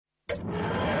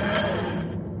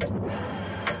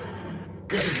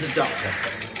This is the Doctor,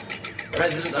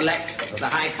 President-elect of the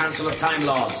High Council of Time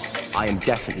Lords. I am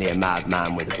definitely a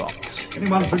madman with a box.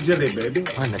 Anyone for jelly, baby?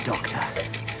 I'm the Doctor.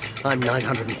 I'm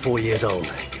 904 years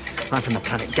old. I'm from the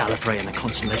planet Gallifrey in the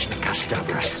constellation of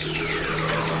Castabras.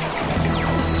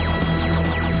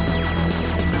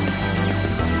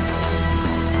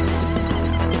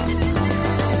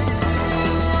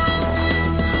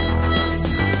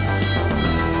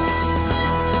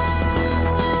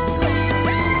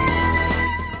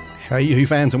 Hey, Who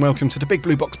fans, and welcome to the Big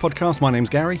Blue Box podcast. My name's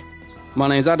Gary. My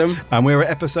name's Adam. And we're at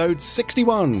episode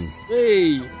 61.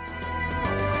 Hey!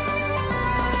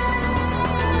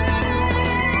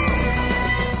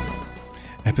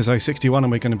 Episode 61,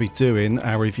 and we're going to be doing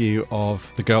our review of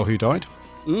The Girl Who Died.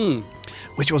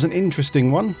 Which was an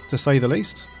interesting one, to say the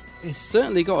least. It's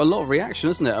certainly got a lot of reaction,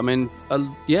 hasn't it? I mean,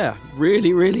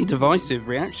 really, really divisive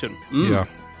reaction.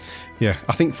 Yeah.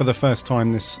 I think for the first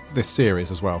time this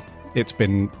series as well, I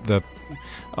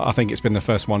think it's been the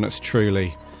first one that's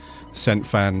truly sent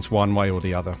fans one way or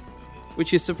the other.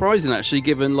 Which is surprising, actually,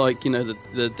 given,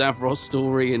 the Davros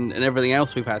story and everything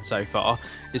else we've had so far.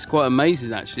 It's quite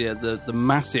amazing, actually, the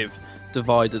massive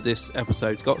divide that this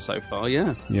episode's got so far,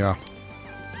 yeah. Yeah.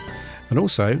 And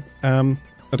also, I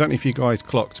don't know if you guys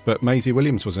clocked, but Maisie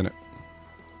Williams was in it.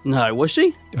 No, was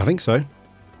she? I think so.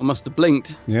 I must have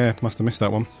blinked. Yeah, must have missed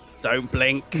that one. Don't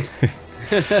blink.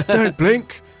 Don't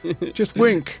blink. Just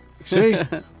wink. See?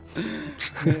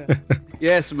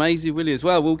 Yes, Maisie Williams.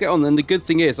 Well, we'll get on. And the good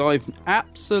thing is, I've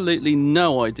absolutely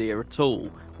no idea at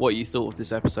all what you thought of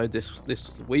this episode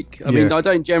this week. I mean, I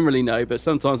don't generally know, but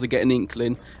sometimes I get an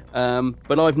inkling.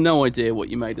 But I've no idea what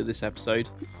you made of this episode.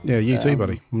 Yeah, you too,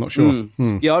 buddy. I'm not sure.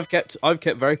 Yeah, I've kept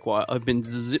very quiet. I've been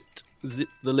zipped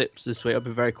the lips this week. I've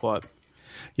been very quiet.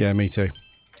 Yeah, me too.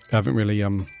 I haven't really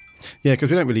because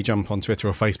we don't really jump on Twitter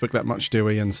or Facebook that much, do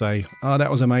we? And say, "Oh,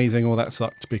 that was amazing," or "That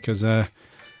sucked," because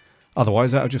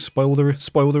otherwise that would just spoil the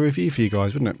review for you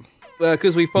guys, wouldn't it? Well,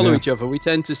 because we follow each other, we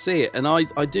tend to see it, and I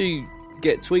do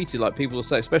get tweeted, like people will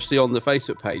say, especially on the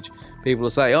Facebook page, people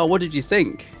will say, "Oh, what did you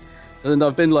think?" And then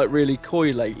I've been really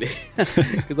coy lately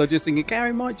because I'm just thinking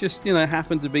Gary might just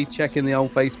happen to be checking the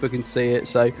old Facebook and see it.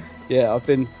 So yeah, I've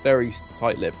been very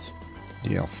tight-lipped.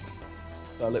 Yeah.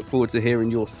 I look forward to hearing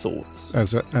your thoughts.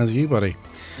 As you, buddy.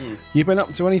 You been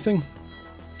up to anything?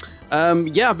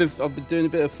 Yeah, I've been doing a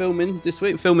bit of filming this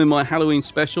week. Filming my Halloween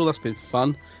special. That's been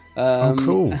fun.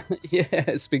 Cool. Yeah,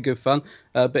 it's been good fun.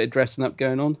 A bit of dressing up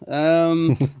going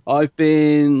on. I've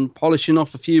been polishing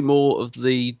off a few more of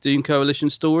the Doom Coalition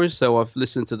stories. So I've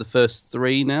listened to the first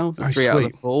 3 now. Three out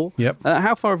of the 4. Yep.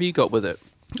 How far have you got with it?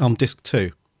 Disc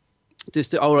 2.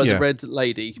 The Red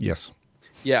Lady. Yes.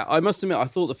 Yeah, I must admit, I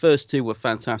thought the first 2 were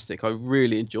fantastic. I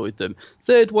really enjoyed them.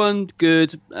 Third one,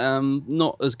 good.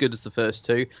 Not as good as the first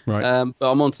 2. Right.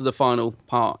 But I'm on to the final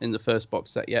part in the first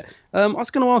box set yet. I was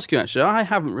going to ask you, actually, I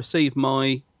haven't received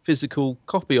my physical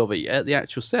copy of it yet, the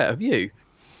actual set. Have you?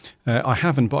 I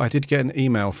haven't, but I did get an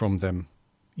email from them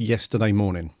yesterday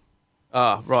morning.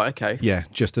 Ah, right, okay. Yeah,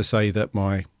 just to say that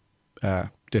my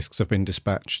discs have been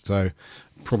dispatched. So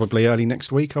probably early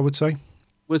next week, I would say.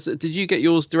 Did you get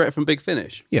yours direct from Big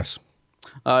Finish? Yes.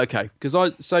 Okay,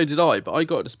 because so did I, but I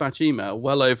got a dispatch email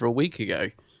well over a week ago,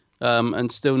 and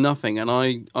still nothing. And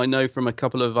I know from a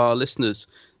couple of our listeners,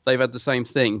 they've had the same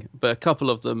thing, but a couple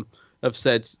of them have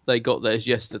said they got theirs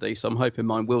yesterday, so I'm hoping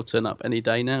mine will turn up any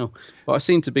day now. But I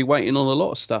seem to be waiting on a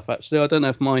lot of stuff, actually. I don't know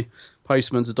if my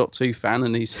postman's a Doctor Who fan,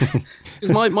 and he's...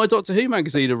 Because my Doctor Who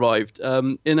magazine arrived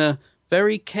in a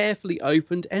very carefully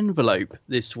opened envelope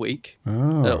this week,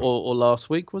 or last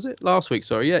week, was it? Last week,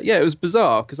 sorry. Yeah, it was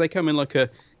bizarre because they come in like a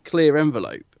clear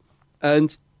envelope.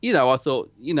 And, I thought,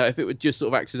 if it were just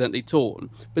sort of accidentally torn.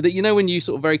 But, when you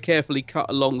sort of very carefully cut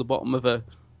along the bottom of an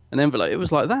envelope, it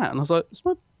was like that. And I was like, has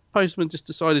my postman just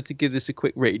decided to give this a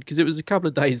quick read? Because it was a couple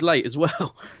of days late as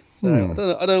well. So I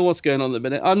don't know what's going on at the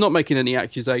minute. I'm not making any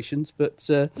accusations, but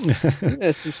some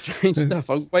strange stuff.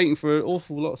 I'm waiting for an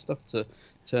awful lot of stuff to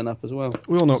turn up as well.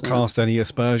 We'll not cast any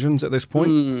aspersions at this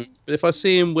point. But if I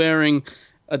see him wearing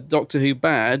a Doctor Who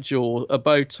badge or a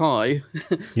bow tie,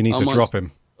 you need to drop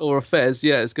him. Or a fez,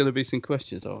 yeah, it's going to be some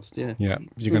questions asked. Yeah,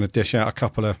 you're going to dish out a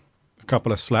couple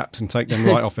of slaps and take them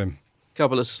right off him.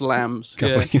 Couple of slams.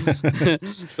 Yeah.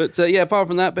 But apart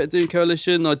from that, bit of Doom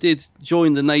Coalition. I did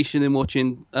join the nation in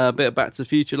watching a bit of Back to the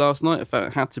Future last night. I felt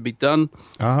it had to be done.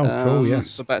 Oh, cool,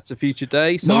 yes. For Back to the Future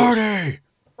Day. So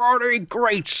Marty,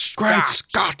 great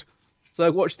Scott. So I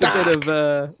watched a bit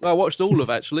of, I watched all of,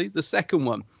 actually, the second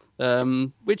one.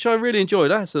 which I really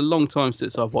enjoyed. That's a long time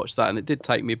since I've watched that, and it did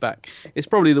take me back. It's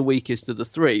probably the weakest of the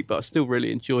three, but I still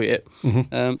really enjoy it.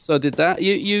 So I did that.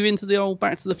 You into the old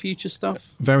Back to the Future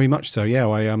stuff? Very much so. Yeah,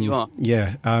 You are?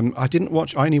 Yeah, I didn't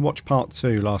watch. I only watched part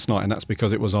 2 last night, and that's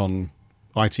because it was on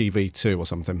ITV2 or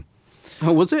something.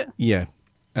 Oh, was it? Yeah,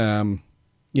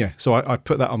 yeah. So I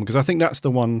put that on because I think that's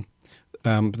the one.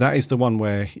 That is the one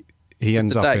where he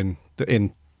ends up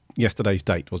in yesterday's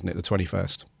date, wasn't it? The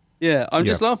 21st. Yeah, I'm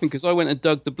just laughing because I went and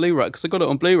dug the Blu-ray because I got it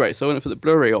on Blu-ray, so I went and put the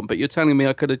Blu-ray on. But you're telling me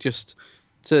I could have just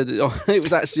turned it on. It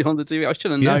was actually on the TV. I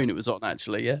should have known it was on,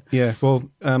 actually. Yeah. Yeah. Well,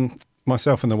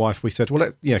 myself and the wife, we said,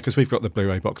 well, because we've got the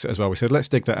Blu-ray box set as well. We said, let's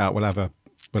dig that out. We'll have a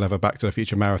Back to the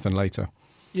Future marathon later.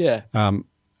 Yeah. And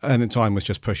the time was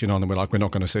just pushing on, and we're like, we're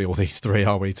not going to see all these 3,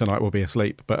 are we? Tonight we'll be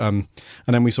asleep. But and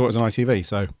then we saw it on ITV,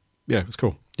 so yeah, it was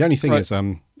cool. The only thing is,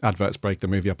 adverts break the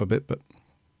movie up a bit, but.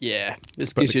 Yeah,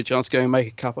 this gives you a chance to go and make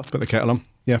a cuppa. Put the kettle on,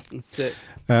 yeah. That's it.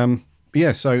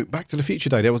 Yeah, so Back to the Future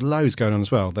Day, there was loads going on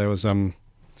as well. There was,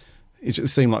 it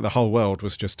just seemed like the whole world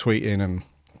was just tweeting and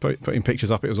putting pictures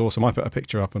up. It was awesome. I put a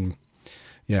picture up and,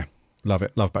 yeah, love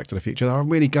it. Love Back to the Future. I'm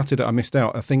really gutted that I missed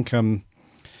out. I think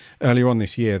earlier on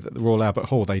this year at the Royal Albert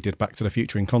Hall, they did Back to the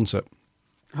Future in concert.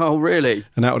 Oh, really?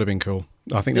 And that would have been cool.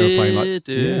 I think they were playing like...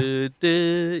 Yeah,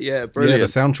 brilliant. Yeah, the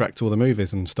soundtrack to all the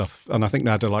movies and stuff. And I think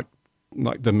they had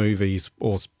like the movies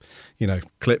or,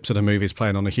 clips of the movies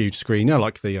playing on a huge screen,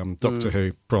 like the Doctor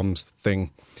Who proms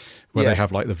thing where they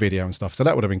have like the video and stuff. So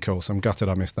that would have been cool. So I'm gutted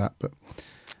I missed that, but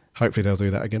hopefully they'll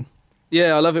do that again.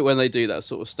 Yeah, I love it when they do that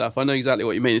sort of stuff. I know exactly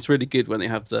what you mean. It's really good when they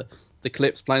have the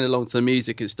clips playing along to the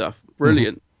music and stuff.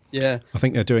 Brilliant. Yeah. I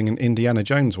think they're doing an Indiana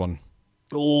Jones one.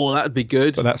 Oh, that'd be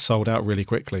good. But that sold out really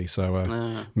quickly, so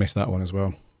missed that one as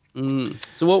well.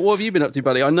 So what have you been up to,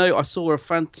 buddy? I know I saw a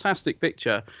fantastic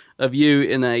picture of you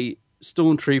in a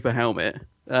Stormtrooper helmet,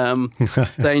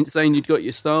 saying you'd got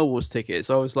your Star Wars tickets.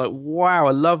 I was like, wow,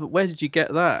 I love it. Where did you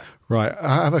get that? Right,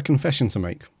 I have a confession to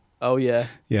make. Oh, yeah.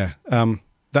 Yeah,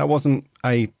 that wasn't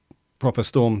a proper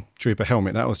Stormtrooper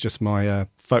helmet. That was just my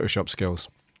Photoshop skills.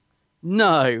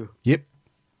 No. Yep.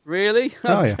 Really?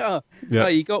 Oh, yeah. Oh,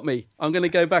 you got me. I'm going to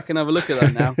go back and have a look at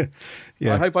that now.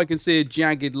 Yeah. I hope I can see a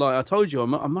jagged light. I told you I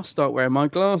must start wearing my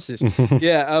glasses.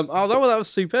 Yeah. That was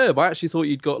superb. I actually thought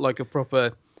you'd got like a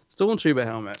proper Stormtrooper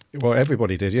helmet. Well,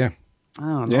 everybody did, yeah.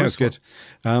 Oh, nice. Yeah, it was good.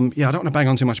 I don't want to bang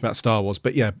on too much about Star Wars,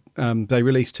 but yeah, they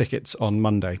released tickets on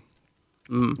Monday.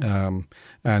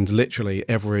 And literally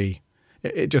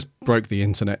it just broke the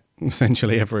internet.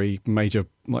 Essentially every major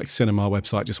like cinema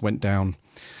website just went down.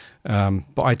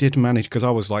 But I did manage, because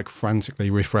I was like frantically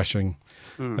refreshing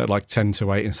at like 10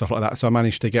 to 8 and stuff like that. So I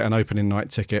managed to get an opening night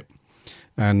ticket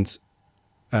and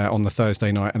on the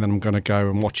Thursday night, and then I'm going to go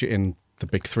and watch it in the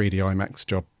big 3D IMAX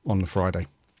job on the Friday.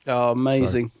 Oh,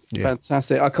 amazing. So, yeah.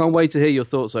 Fantastic. I can't wait to hear your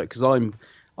thoughts on it, because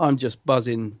I'm just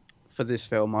buzzing for this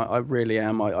film. I really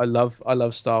am. I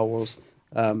love Star Wars.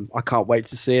 I can't wait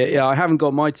to see it. Yeah, I haven't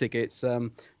got my tickets,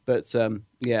 but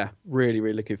yeah, really,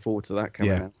 really looking forward to that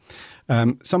coming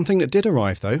out. Something that did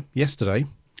arrive, though, yesterday.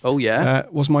 Oh, yeah?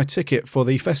 Was my ticket for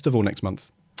the festival next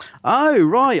month. Oh,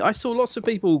 right. I saw lots of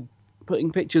people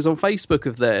putting pictures on Facebook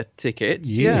of their tickets.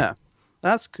 Yeah.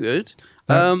 That's good.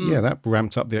 That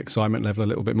ramped up the excitement level a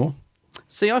little bit more.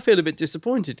 See, I feel a bit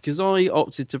disappointed because I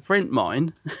opted to print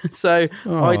mine, so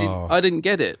I didn't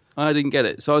get it.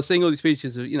 So I was seeing all these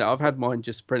pictures of, I've had mine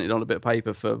just printed on a bit of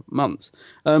paper for months.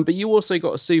 But you also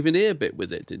got a souvenir bit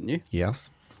with it, didn't you? Yes.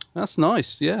 That's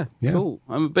nice. Yeah. Cool.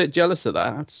 I'm a bit jealous of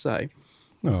that, I have to say.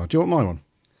 Oh, do you want my one?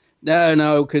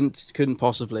 No, couldn't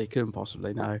possibly,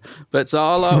 no. But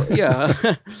I'll I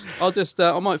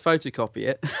might photocopy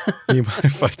it. You might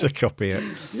photocopy it.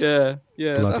 Yeah.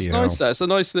 Bloody that's hell. nice. That's a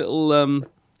nice little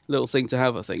thing to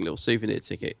have. I think, little souvenir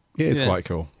ticket. It is quite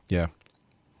cool. Yeah.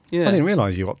 I didn't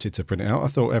realise you opted to print it out. I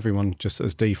thought everyone just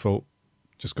as default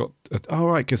just got.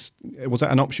 Right, because was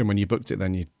that an option when you booked it?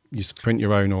 Then you just print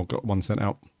your own or got one sent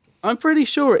out. I'm pretty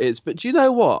sure it is, but do you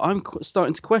know what? I'm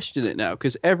starting to question it now,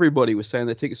 because everybody was saying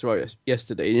their tickets were out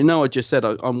yesterday. I just said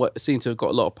I seem to have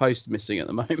got a lot of posts missing at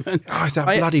the moment. Oh, it's that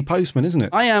bloody postman, isn't it?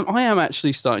 I am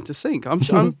actually starting to think. I'm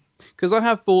because I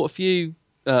have bought a few,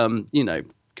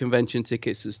 convention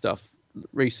tickets and stuff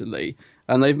recently,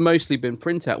 and they've mostly been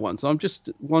print-out ones. I'm just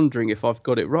wondering if I've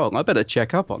got it wrong. I better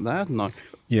check up on that, hadn't I?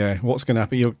 Yeah, what's going to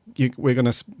happen? We're going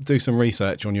to do some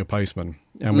research on your postman,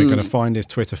 and we're going to find his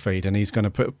Twitter feed, and he's going to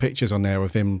put pictures on there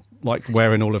of him like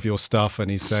wearing all of your stuff,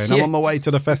 and he's saying, I'm on my way to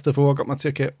the festival, I got my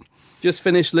ticket. Just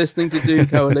finished listening to Doom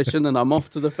Coalition, and I'm off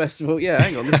to the festival. Yeah,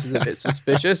 hang on, this is a bit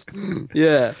suspicious.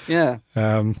 Yeah.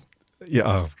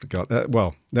 Oh, God.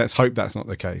 Well, let's hope that's not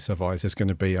the case. Otherwise, there's going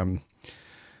to be...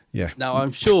 Yeah. No,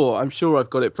 I'm sure I've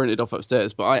got it printed off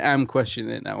upstairs, but I am questioning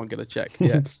it now. I'm going to check.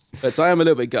 Yeah, but I am a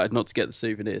little bit gutted not to get the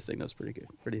souvenir thing. That's pretty good,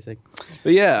 pretty thing.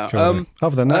 But yeah, Cool.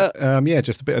 Other than that, yeah,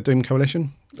 just a bit of Doom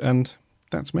Coalition, and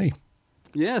that's me.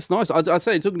 yeah, it's nice. I'd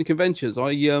say, talking to conventions,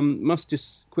 I must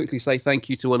just quickly say thank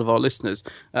you to one of our listeners,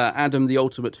 Adam the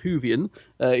Ultimate Whovian.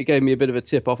 He gave me a bit of a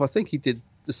tip off. I think he did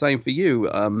the same for you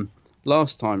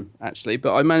last time, actually.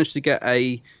 But I managed to get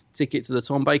a ticket to the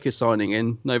Tom Baker signing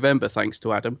in November, thanks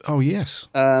to Adam. Oh, yes.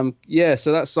 Yeah,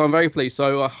 so I'm very pleased.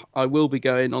 So I will be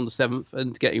going on the 7th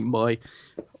and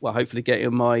hopefully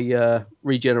getting my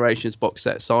Regenerations box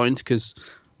set signed, because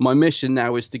my mission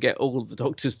now is to get all of the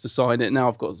Doctors to sign it. Now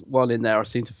I've got one in there, I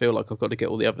seem to feel like I've got to get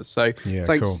all the others. So Yeah,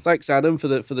 thanks, cool. thanks Adam for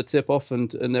the tip off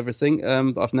and everything.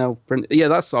 I've now printed. Yeah,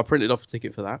 I printed off a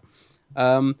ticket for that.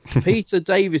 Peter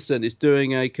Davison is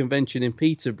doing a convention in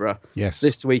Peterborough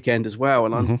this weekend as well,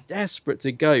 and I'm desperate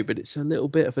to go, but it's a little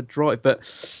bit of a drive. But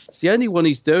it's the only one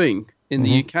he's doing in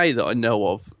the UK that I know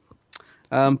of.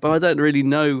 But I don't really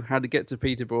know how to get to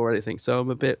Peterborough or anything, so I'm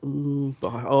a bit. I'm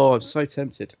so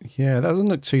tempted. Yeah, that doesn't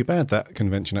look too bad, that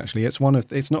convention, actually. It's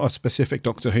not a specific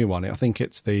Doctor Who one. I think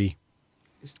it's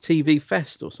TV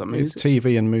Fest or something. It's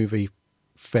TV and Movie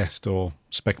Fest or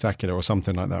Spectacular or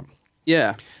something like that.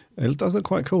 Yeah. It does look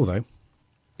quite cool, though.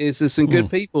 There's some good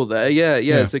people there. Yeah.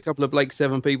 There's a couple of Blake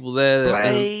 7 people there.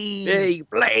 Hey,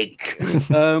 Blake!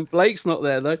 Blake's not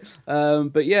there, though.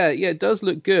 But yeah, it does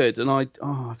look good. And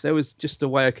if there was just a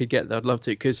way I could get there, I'd love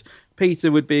to, because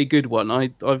Peter would be a good one.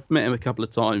 I've met him a couple of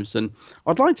times, and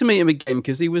I'd like to meet him again,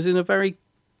 because he was in a very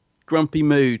grumpy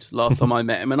mood last time I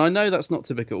met him. And I know that's not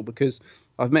typical, because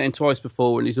I've met him twice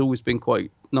before, and he's always been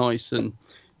quite nice and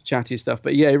chatty and stuff.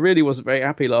 But yeah, he really wasn't very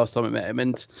happy last time I met him.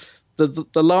 And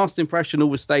the last impression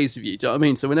always stays with you. Do you know what I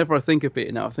mean? So whenever I think of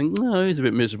Peter now, I think, no, he was a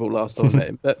bit miserable last time I met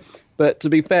him. But to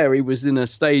be fair, he was in a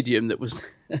stadium that was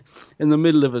in the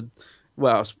middle of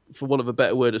for want of a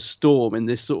better word, a storm, in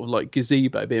this sort of like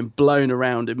gazebo being blown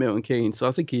around in Milton Keynes. So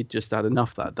I think he'd just had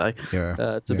enough that day.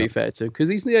 Yeah. To be fair to him, because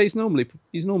he's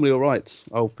normally all right,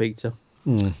 old Peter.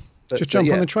 But, Just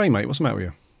jump on the train, mate. What's the matter with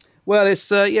you? Well,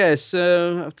 it's I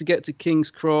have to get to King's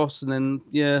Cross, and then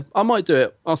I might do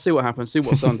it. I'll see what happens. See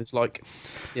what Sunday's like.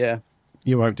 Yeah.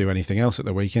 You won't do anything else at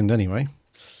the weekend anyway.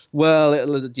 Well,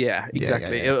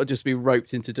 exactly. Yeah. It'll just be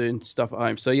roped into doing stuff at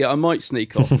home. So yeah, I might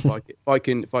sneak off if I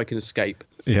can escape.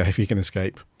 Yeah, if you can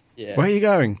escape. Yeah. Where are you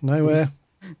going? Nowhere.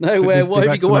 Nowhere. Be What back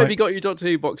have you tonight. got your Doctor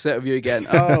Who box set of you again?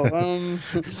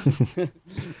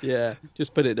 Yeah,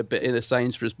 just put it in a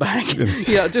Sainsbury's bag.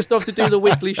 Yeah, just off to do the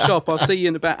weekly shop. I'll see you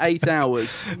in about 8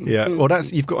 hours. Yeah. Well,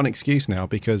 you've got an excuse now,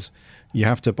 because you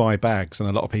have to buy bags, and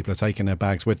a lot of people are taking their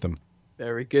bags with them.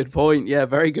 Very good point. Yeah,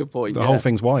 very good point. The whole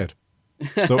thing's wired.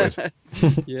 Sorted.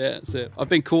 Yeah, that's it. I've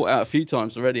been caught out a few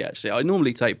times already, actually. I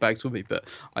normally take bags with me, but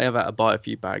I have had to buy a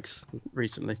few bags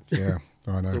recently. Yeah,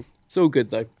 I know. It's all good,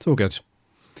 though. It's all good.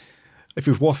 If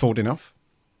we've waffled enough,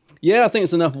 Yeah, I think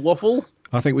it's enough waffle.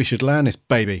 I think we should land this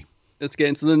baby. Let's get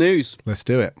into the news. Let's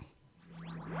do it.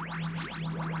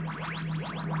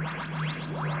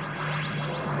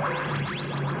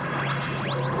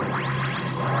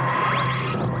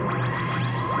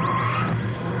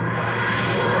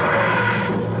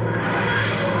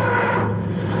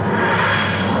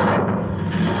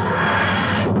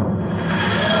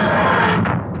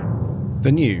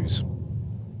 The news,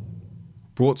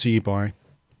 brought to you by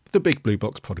the Big Blue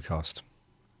Box podcast.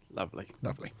 Lovely.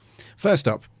 First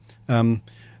up,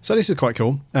 so this is quite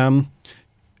cool.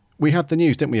 We had the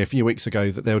news, didn't we, a few weeks ago,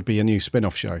 that there would be a new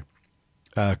spin-off show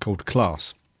called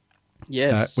Class,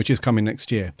 Yes. which is coming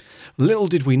next year. Little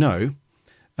did we know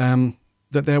that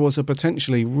there was a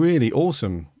potentially really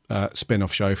awesome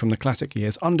spin-off show from the classic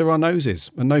years under our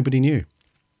noses, and nobody knew.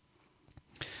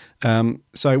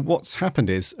 So what's happened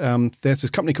is there's this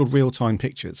company called Real Time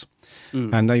Pictures,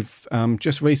 and they've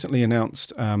just recently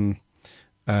announced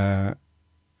a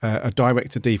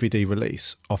direct-to-DVD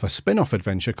release of a spin-off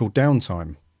adventure called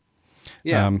Downtime,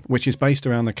 which is based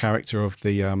around the character of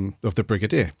the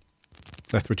Brigadier,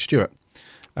 Lethbridge Stewart,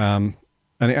 and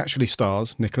it actually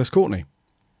stars Nicholas Courtney.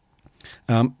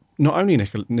 Not only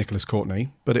Nicholas Courtney,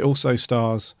 but it also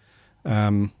stars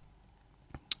Sarah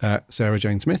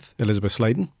Jane Smith, Elizabeth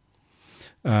Sladen,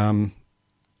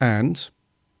 and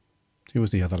who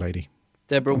was the other lady?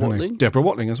 Deborah Watling. Deborah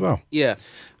Watling as well. Yeah.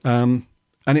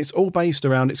 And it's all based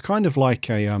around. It's kind of like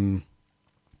I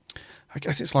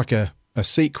guess it's like a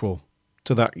sequel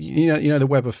to that. You know, the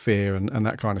Web of Fear and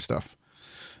that kind of stuff.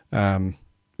 I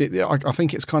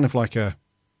think it's kind of like a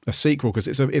sequel, because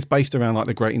it's based around like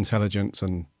the Great Intelligence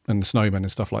and the Snowmen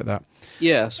and stuff like that.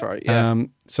 Yeah, that's right. Yeah.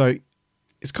 So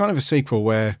it's kind of a sequel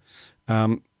where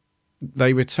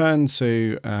they return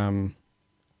to.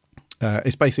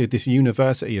 It's basically this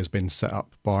university has been set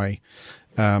up by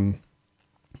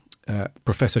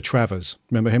Professor Travers.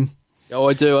 Remember him? Oh,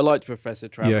 I do. I liked Professor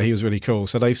Travers. Yeah, he was really cool.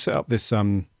 So they've set up this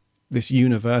this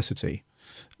university,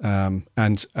 and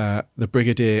the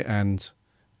Brigadier and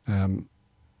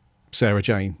Sarah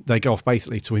Jane, they go off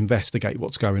basically to investigate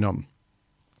what's going on.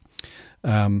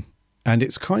 And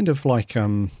it's kind of like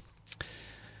I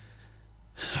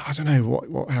don't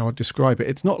know how I'd describe it.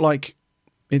 It's not like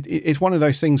it's one of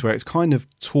those things where it's kind of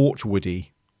Torchwoody,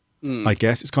 I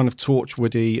guess. It's kind of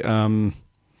Torchwoody, and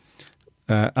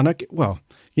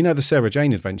the Sarah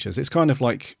Jane adventures. It's kind of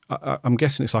like I'm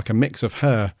guessing it's like a mix of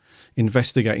her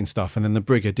investigating stuff and then the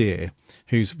Brigadier,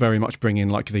 who's very much bringing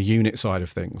like the unit side of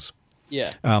things.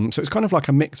 Yeah. So it's kind of like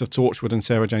a mix of Torchwood and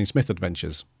Sarah Jane Smith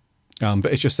adventures, but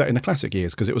it's just set in the classic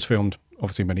years because it was filmed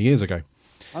obviously many years ago.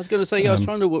 I was going to say, I was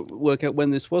trying to work out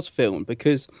when this was filmed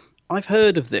because I've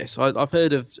heard of this. I've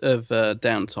heard of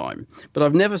Downtime, but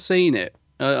I've never seen it.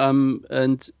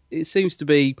 And it seems to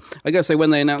be, I guess, when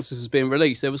they announced this as being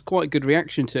released, there was quite a good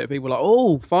reaction to it. People were like,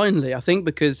 "Oh, finally!" I think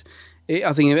because it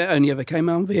only ever came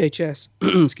out on VHS.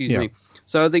 Excuse me.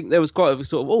 So I think there was quite a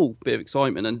sort of bit of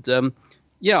excitement, and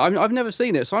I've never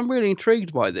seen it, so I'm really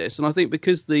intrigued by this. And I think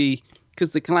because the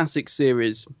classic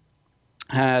series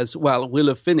will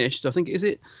have finished. I think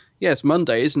it's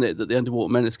Monday, isn't it, that the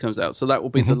Underwater Menace comes out? So that will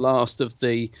be the last of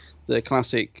the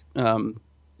classic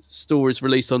stories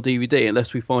released on DVD,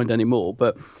 unless we find any more.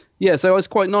 But yeah, so it's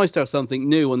quite nice to have something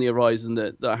new on the horizon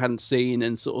that I hadn't seen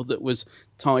and sort of that was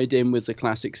tied in with the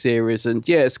classic series. And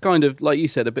yeah, it's kind of, like you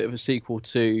said, a bit of a sequel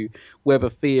to Web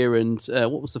of Fear and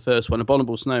what was the first one?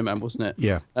 Abominable Snowman, wasn't it?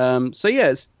 Yeah. So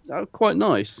yeah, it's quite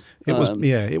nice. It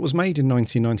was made in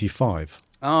 1995.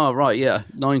 Oh, right, yeah,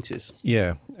 90s.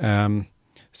 Yeah.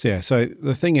 So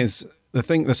the thing is,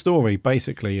 the story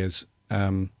basically is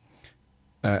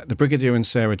the Brigadier and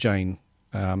Sarah Jane,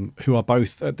 who are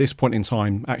both at this point in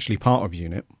time actually part of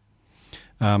UNIT,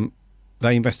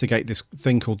 they investigate this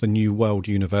thing called the New World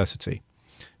University,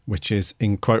 which is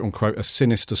in quote unquote a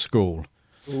sinister school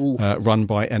run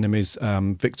by enemies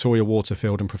Victoria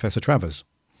Waterfield and Professor Travers,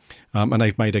 and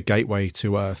they've made a gateway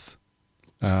to Earth.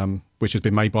 Which has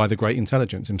been made by the Great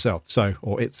Intelligence himself,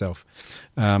 itself.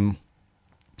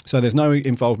 So there's no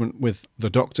involvement with the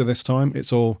Doctor this time.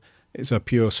 It's a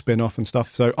pure spin-off and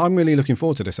stuff. So I'm really looking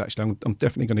forward to this. Actually, I'm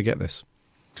definitely going to get this.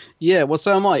 Yeah, well,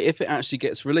 so am I. If it actually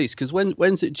gets released, because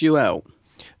when's it due out?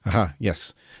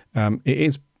 Yes, it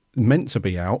is meant to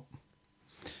be out.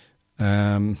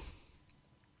 November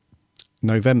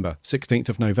 16th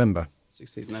of November.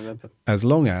 16th of November. As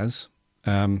long as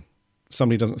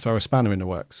somebody doesn't throw a spanner in the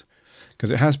works,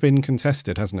 because it has been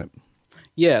contested, hasn't it?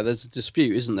 Yeah, there's a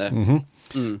dispute, isn't there?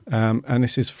 Mm-hmm. And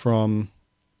this is from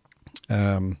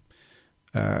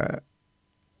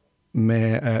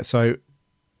Mayor. So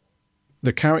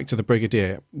the character, the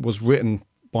Brigadier, was written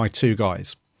by two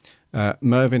guys,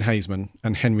 Mervyn Haseman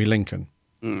and Henry Lincoln,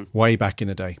 way back in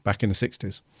the day, back in the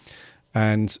 60s.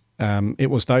 And it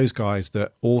was those guys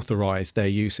that authorised their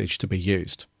usage to be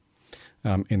used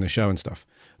in the show and stuff.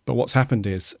 But what's happened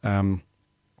is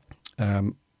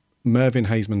Mervyn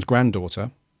Haseman's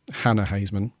granddaughter, Hannah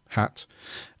Haseman,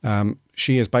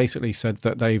 she has basically said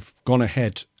that they've gone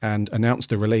ahead and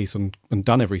announced the release and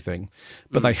done everything,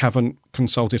 but they haven't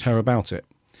consulted her about it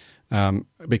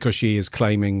because she is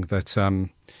claiming that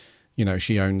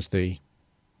she owns the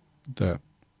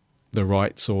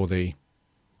rights or the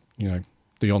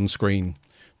on-screen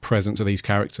presence of these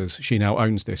characters. She now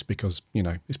owns this because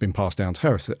it's been passed down to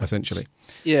her essentially.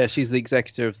 Yeah, she's the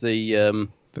executor of the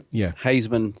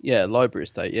Haseman library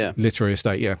estate. Yeah, literary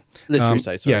estate. Yeah, literary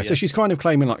estate. Sorry, so she's kind of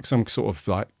claiming like some sort of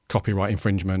like copyright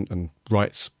infringement and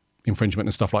rights infringement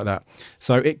and stuff like that.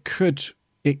 So it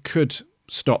could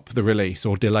stop the release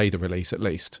or delay the release at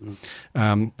least.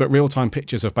 But Real Time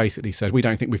Pictures have basically said we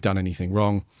don't think we've done anything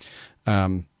wrong.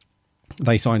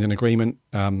 They signed an agreement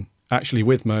actually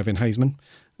with Mervyn Haseman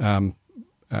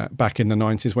back in the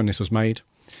 90s when this was made,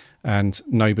 and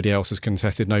nobody else has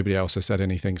contested, nobody else has said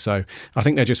anything. So I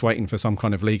think they're just waiting for some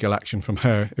kind of legal action from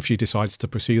her if she decides to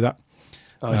pursue that.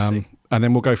 I see. And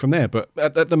then we'll go from there. But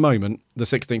at the moment, the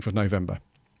 16th of November.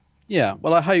 Yeah.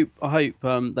 Well, I hope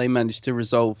they manage to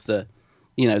resolve the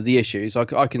issues.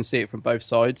 I can see it from both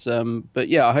sides. But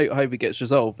yeah, I hope it gets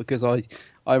resolved because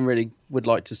I really would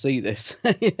like to see this.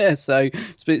 Yeah, so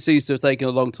it seems to have taken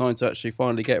a long time to actually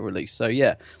finally get released. So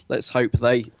yeah, let's hope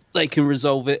they can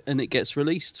resolve it and it gets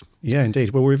released. Yeah, indeed.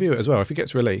 We'll review it as well. If it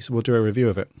gets released, we'll do a review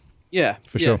of it. Yeah.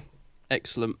 For sure.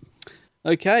 Excellent.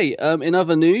 Okay, in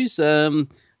other news,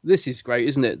 This is great,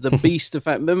 isn't it? The Beast of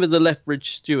remember the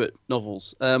Lethbridge Stewart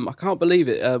novels? I can't believe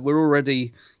it. We're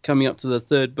already coming up to the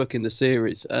third book in the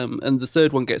series, and the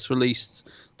third one gets released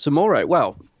tomorrow.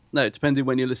 Well, no, depending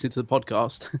when you're listening to the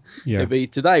podcast. Yeah. It'll be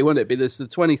today, won't it? Be this the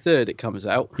 23rd. It comes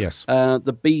out. Yes.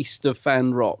 The Beast of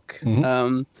Fan Rock.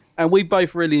 And we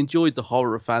both really enjoyed the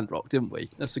horror of Fan Rock, didn't we?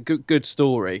 That's a good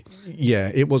story. Yeah,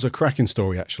 it was a cracking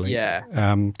story, actually.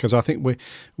 Yeah. Because I think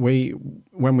we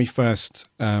when we first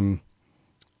read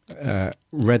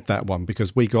that one,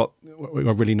 because we got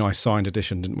a really nice signed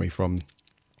edition, didn't we, from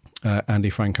Andy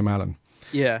Frankham Allen.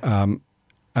 Yeah.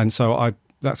 And so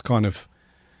that's kind of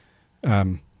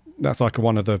that's like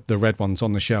one of the red ones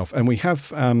on the shelf. And we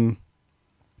have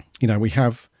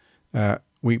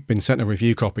we've been sent a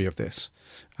review copy of this.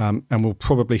 And we'll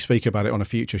probably speak about it on a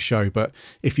future show. But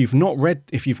if you've not read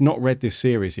this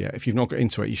series yet, if you've not got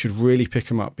into it, you should really pick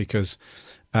them up, because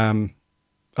I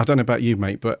don't know about you,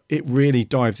 mate, but it really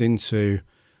dives into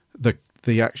the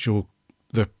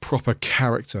proper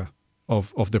character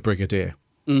of the Brigadier.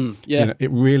 Yeah.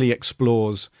 It really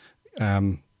explores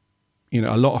a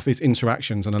lot of his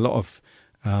interactions and a lot of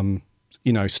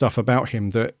stuff about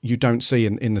him that you don't see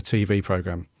in the TV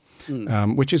program.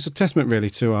 Which is a testament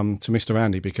really to Mr.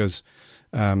 Andy, because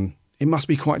it must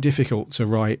be quite difficult to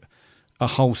write a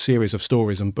whole series of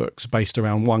stories and books based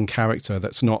around one character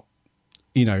that's not,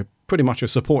 pretty much a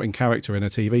supporting character in a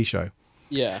TV show.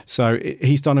 Yeah. So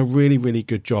he's done a really, really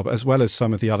good job, as well as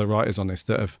some of the other writers on this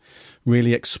that have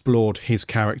really explored his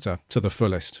character to the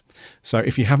fullest. So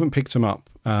if you haven't picked him up,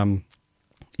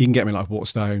 you can get him in like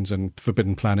Waterstones and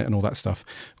Forbidden Planet and all that stuff.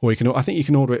 Or I think you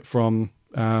can order it from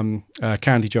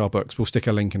Candy Jar Books. We'll stick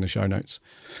a link in the show notes.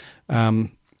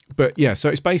 But yeah, so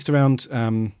it's based around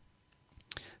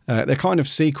they're kind of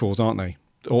sequels, aren't they?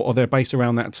 Or they're based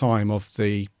around that time of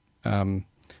the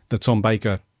Tom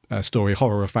Baker story,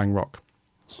 Horror of Fang Rock.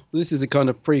 Well, this is a kind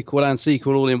of prequel and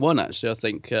sequel all in one, actually, I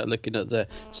think, looking at the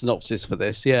synopsis for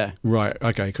this. Yeah. Right.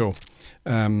 Okay, cool.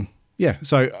 Yeah.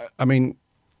 So I mean,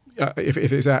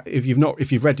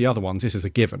 if you've read the other ones, this is a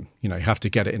given. You have to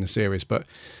get it in a series. But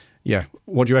yeah,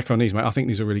 what do you reckon on these, mate? I think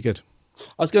these are really good.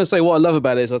 I was going to say, what I love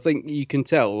about it is I think you can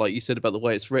tell, like you said about the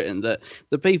way it's written, that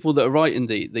the people that are writing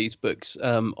these books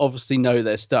obviously know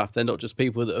their stuff. They're not just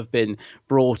people that have been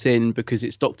brought in because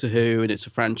it's Doctor Who and it's a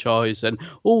franchise and,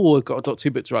 I've got a Doctor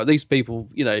Who book to write. These people,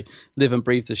 live and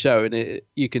breathe the show, and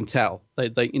you can tell.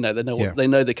 They know they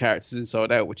know the characters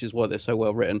inside out, which is why they're so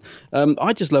well written.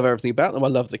 I just love everything about them. I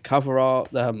love the cover art.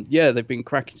 They've been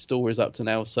cracking stories up to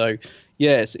now, so...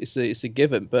 Yes, it's a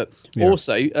given. But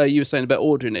also, you were saying about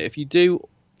ordering it. If you do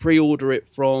pre-order it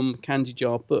from Candy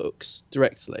Jar Books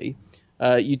directly,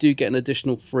 you do get an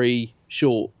additional free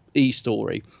short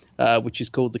e-story, which is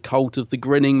called The Cult of the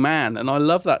Grinning Man. And I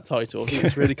love that title. I think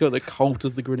it's really cool, The Cult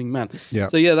of the Grinning Man. Yeah.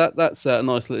 So, that's a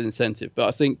nice little incentive. But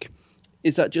I think,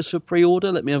 is that just for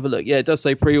pre-order? Let me have a look. Yeah, it does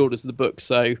say pre-orders of the book.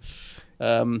 So...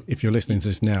 if you're listening to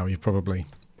this now, you've probably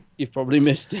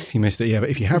missed it. You missed it, yeah. But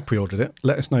if you have pre-ordered it,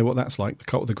 let us know what that's like. The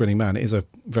Cult of the Grinning Man. It is a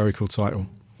very cool title.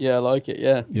 Yeah, I like it.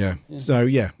 Yeah. So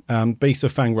Beast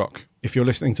of Fang Rock. If you're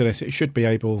listening to this, you should be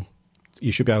able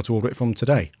to order it from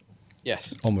today.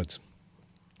 Yes. Onwards,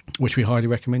 which we highly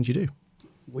recommend you do.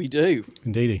 We do.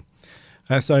 Indeedy.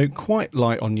 So quite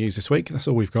light on news this week. That's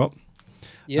all we've got.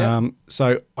 Yeah.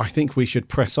 So I think we should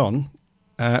press on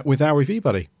with our review,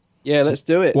 buddy. Yeah, let's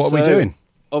do it. What are we doing?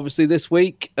 Obviously, this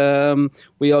week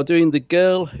we are doing The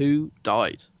Girl Who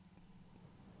Died.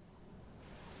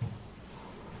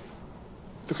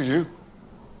 Look at you.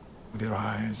 With your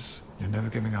eyes, you're never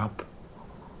giving up.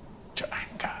 Your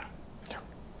anger, your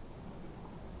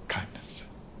kindness.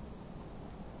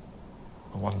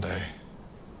 And one day,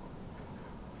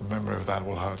 the memory of that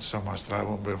will hurt so much that I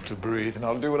won't be able to breathe, and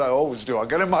I'll do what I always do. I'll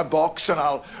get in my box and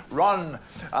I'll run,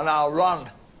 and I'll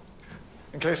run.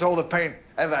 In case all the pain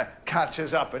ever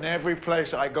catches up, in every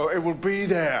place I go, it will be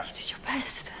there. You did your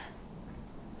best.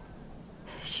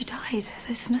 She died.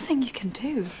 There's nothing you can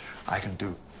do. I can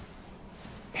do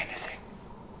anything.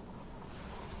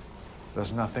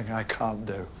 There's nothing I can't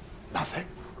do. Nothing.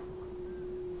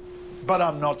 But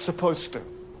I'm not supposed to.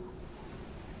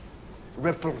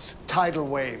 Ripples, tidal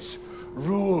waves,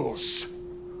 rules.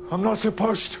 I'm not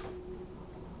supposed to.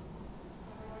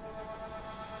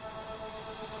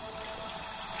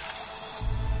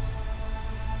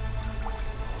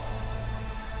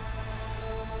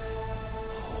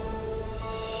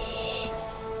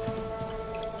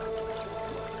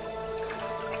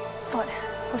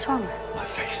 What's wrong? My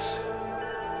face.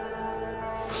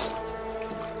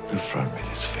 You've thrown me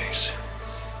this face.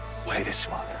 Why this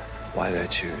one? Why did I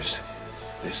choose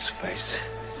this face?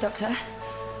 Doctor,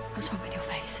 what's wrong with your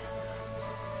face?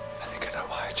 you know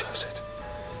why I chose it?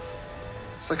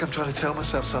 It's like I'm trying to tell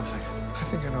myself something. I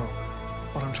think I know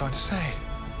what I'm trying to say.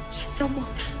 Just someone.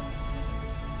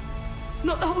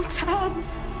 Not the whole town.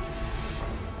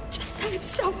 Just save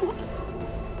someone.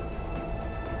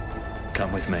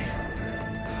 Come with me.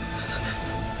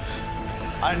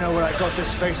 I know where I got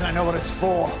this face and I know what it's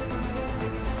for.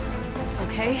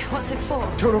 Okay, what's it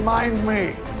for? To remind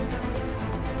me.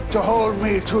 To hold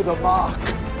me to the mark.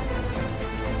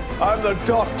 I'm the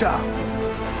doctor,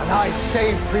 and I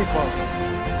save people.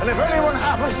 And if anyone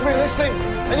happens to be listening,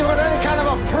 and you've got any kind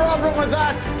of a problem with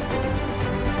that,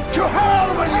 to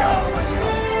hell with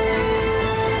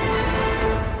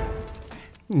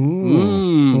you!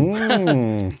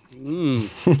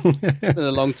 Been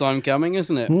a long time coming,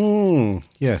 isn't it?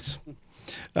 Yes.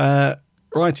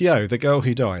 Rightio, The Girl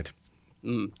Who Died.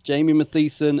 Jamie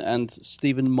Matheson and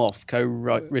Stephen Moff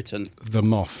co-written. The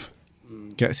Moff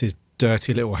gets his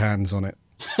dirty little hands on it.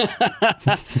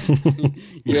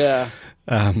 Yeah.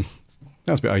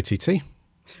 That's a bit OTT.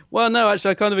 Well, no,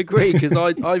 actually, I kind of agree because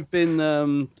I've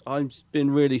been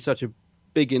really such a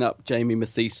bigging up Jamie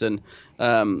Matheson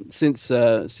since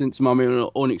Mummy on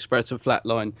Orient Express and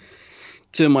Flatline.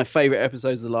 Two of my favourite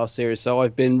episodes of the last series, so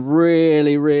I've been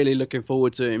really, really looking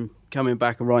forward to him coming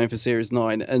back and writing for Series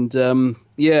 9. And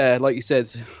yeah, like you said,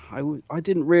 I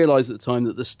didn't realise at the time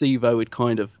that the Steve-O had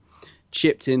kind of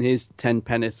chipped in his 10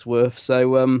 penneth worth. So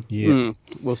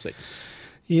we'll see.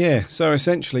 Yeah, so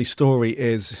essentially story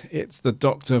is it's the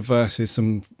Doctor versus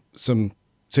some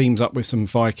teams up with some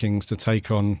Vikings to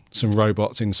take on some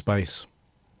robots in space.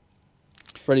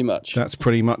 Pretty much. That's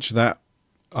pretty much that.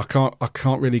 I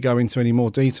can't really go into any more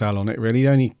detail on it really.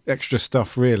 The only extra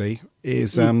stuff really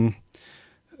is the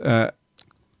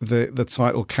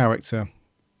title character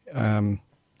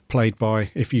played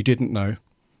by, if you didn't know,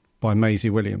 by Maisie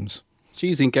Williams.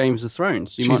 She's in Games of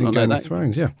Thrones. You She's might not in know Game that. of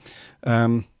Thrones, yeah.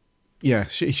 Yeah,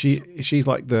 she's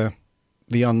like the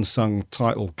unsung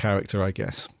title character, I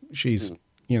guess. She's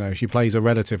she plays a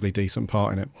relatively decent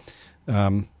part in it.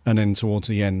 And then towards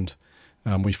the end,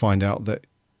 we find out that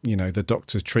the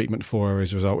Doctor's treatment for her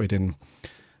has resulted in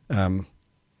her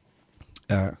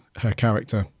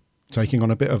character taking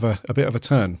on a bit of a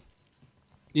turn.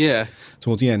 Yeah.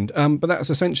 Towards the end, but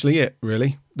that's essentially it.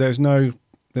 Really, there's no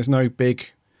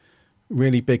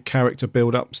really big character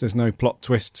build-ups. There's no plot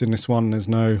twists in this one. There's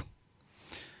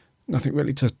nothing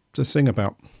really to sing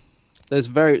about.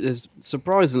 There's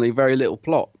surprisingly very little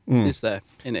plot, is there,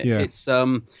 in it? Yeah.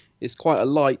 It's quite a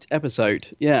light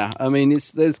episode. Yeah, I mean,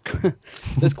 there's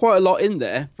quite a lot in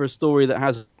there for a story that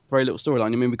has very little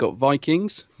storyline. I mean, we've got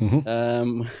Vikings.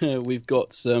 We've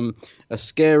got a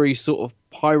scary sort of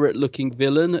pirate-looking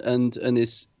villain and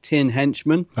his tin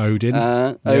henchman. Odin.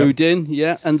 Odin,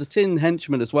 yeah. And the tin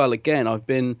henchman as well. Again, I've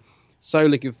been so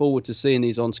looking forward to seeing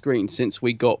these on screen since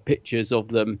we got pictures of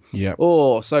them. Yeah.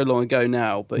 Oh, so long ago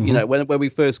now. But, when we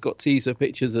first got teaser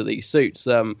pictures of these suits,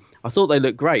 I thought they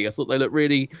looked great. I thought they looked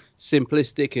really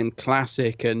simplistic and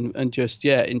classic and just,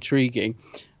 intriguing.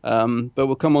 But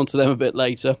we'll come on to them a bit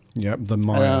later. Yeah, the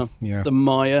Maya. The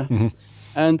Maya.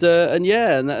 And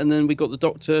then we got the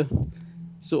Doctor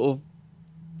sort of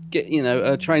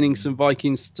training some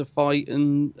Vikings to fight,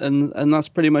 and that's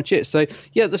pretty much it. So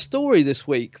yeah, the story this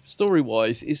week,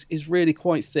 story-wise, is really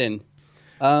quite thin.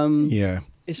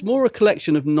 It's more a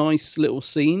collection of nice little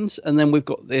scenes, and then we've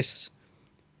got this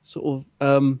sort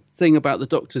of thing about the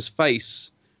Doctor's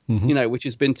face, which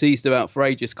has been teased about for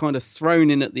ages, kind of thrown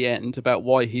in at the end about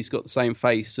why he's got the same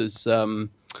face as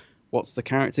what's the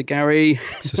character, Gary?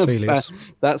 Cecilius.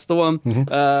 That's the one.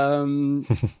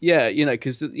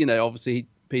 Because obviously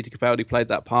Peter Capaldi played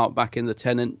that part back in the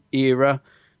Tennant era.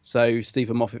 So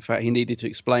Stephen Moffat felt he needed to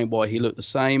explain why he looked the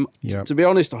same. Yep. To be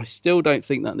honest, I still don't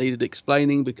think that needed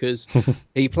explaining because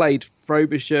he played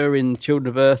Frobisher in Children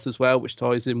of Earth as well, which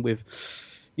ties in with,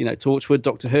 Torchwood,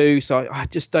 Doctor Who. So I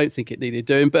just don't think it needed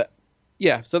doing. But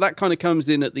yeah, so that kind of comes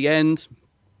in at the end.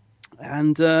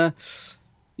 And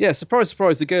surprise,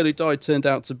 surprise, the girl who died turned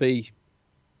out to be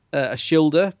a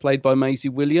Shilda, played by Maisie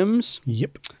Williams.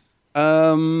 Yep.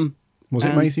 Was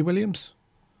it Maisie Williams?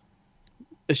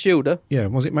 A Shilda. Yeah,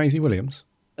 was it Maisie Williams?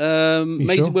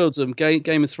 Maisie sure? Williams,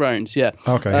 Game of Thrones, yeah.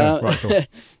 Okay, yeah, right, cool.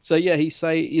 So yeah,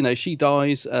 she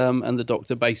dies, and the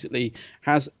Doctor basically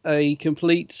has a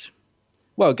complete,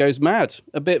 goes mad.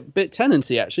 A bit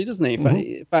Tennanty, actually, doesn't he?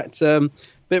 In fact,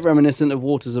 bit reminiscent of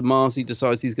Waters of Mars. He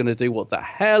decides he's going to do what the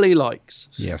hell he likes.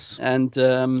 Yes. And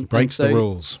breaks the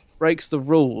rules. Breaks the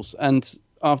rules, and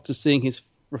after seeing his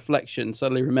reflection,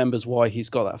 suddenly remembers why he's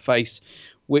got that face,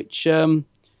 which so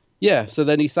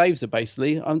then he saves her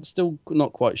basically. I'm still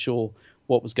not quite sure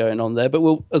what was going on there, but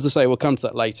we'll come to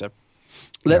that later.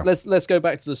 Let's go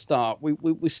back to the start.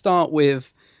 We start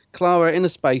with Clara in a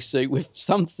spacesuit with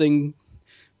something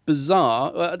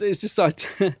bizarre. It's just like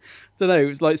I don't know. It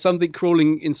was like something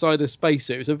crawling inside a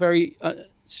spacesuit. It was a very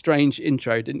strange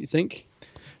intro, didn't you think?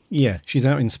 Yeah, she's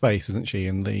out in space, isn't she?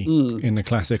 In the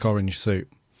classic orange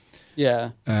suit.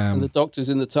 Yeah, and the Doctor's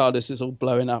in the TARDIS. It's all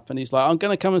blowing up, and he's like, "I'm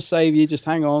going to come and save you. Just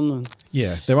hang on." And...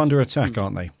 Yeah, they're under attack,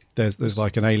 aren't they? There's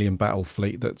like an alien battle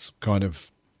fleet that's kind of,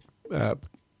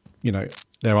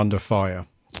 they're under fire.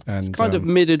 And it's kind of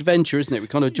mid-adventure, isn't it? We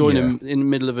kind of join them in the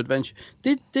middle of adventure.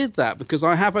 Did that, because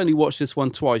I have only watched this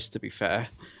one twice, to be fair.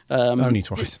 Only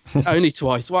twice. Only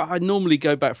twice. Well, I normally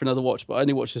go back for another watch, but I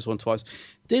only watched this one twice.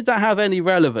 Did that have any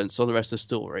relevance on the rest of the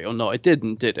story or not? It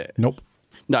didn't, did it? Nope.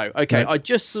 No. Okay. No. I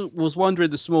just was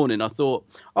wondering this morning. I thought,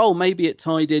 oh, maybe it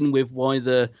tied in with why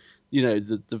the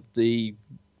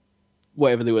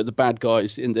whatever they were, the bad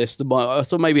guys in this. I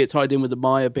thought maybe it tied in with the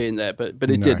Maya being there, but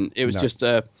it didn't. It was just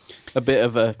a bit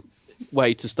of a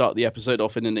way to start the episode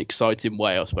off in an exciting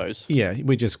way, I suppose. Yeah,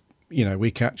 we just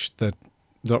we catch the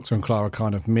Doctor and Clara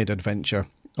kind of mid-adventure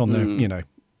on the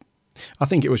I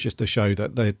think it was just to show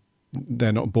that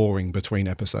they're not boring between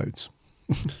episodes.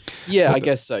 Yeah, I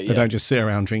guess so. Yeah. They don't just sit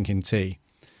around drinking tea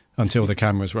until the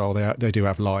cameras roll. They do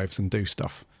have lives and do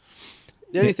stuff.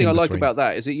 The only thing I like about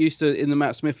that is it used to, in the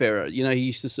Matt Smith era, he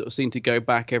used to sort of seem to go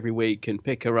back every week and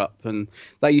pick her up. And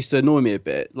that used to annoy me a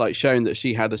bit, like showing that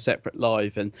she had a separate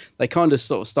life. And they kind of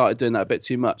sort of started doing that a bit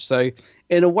too much. So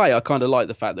in a way, I kind of like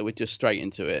the fact that we're just straight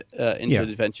into it, an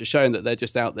adventure, showing that they're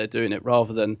just out there doing it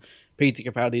rather than Peter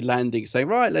Capaldi landing, saying,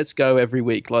 right, let's go every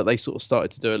week, like they sort of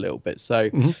started to do a little bit. So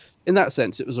in that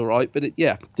sense, it was all right. But it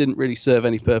didn't really serve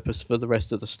any purpose for the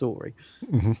rest of the story.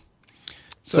 Mm-hmm.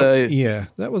 So yeah,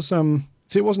 that was...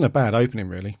 So it wasn't a bad opening,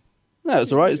 really. No, it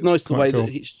was all right. It's nice the way cool.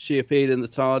 that she appeared in the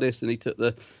TARDIS and he took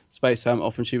the space helmet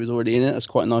off and she was already in it. That's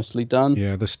quite nicely done.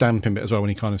 Yeah, the stamping bit as well, when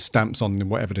he kind of stamps on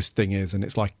whatever this thing is, and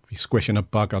it's like he's squishing a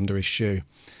bug under his shoe.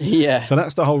 Yeah. So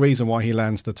that's the whole reason why he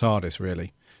lands the TARDIS,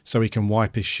 really. So he can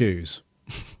wipe his shoes.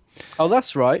 Oh,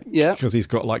 that's right, yeah. Because he's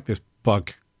got like this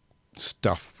bug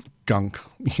stuff, gunk,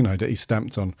 that he's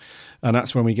stamped on. And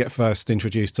that's when we get first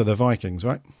introduced to the Vikings,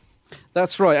 right?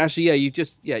 That's right. Actually, you've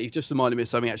just reminded me of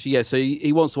something. Actually, yeah. So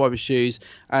he wants to wipe his shoes,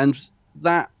 and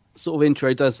that sort of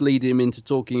intro does lead him into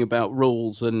talking about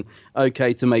rules and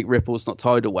okay to make ripples, not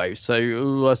tidal waves.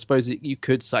 So I suppose you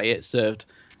could say it served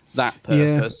that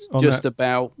purpose. Yeah,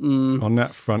 on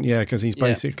that front, yeah, because he's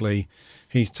basically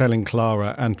he's telling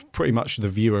Clara and pretty much the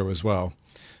viewer as well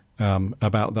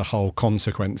about the whole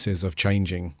consequences of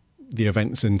changing the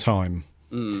events in time.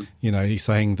 He's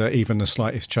saying that even the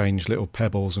slightest change, little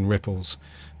pebbles and ripples,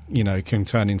 can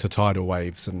turn into tidal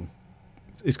waves. And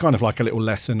it's kind of like a little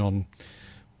lesson on,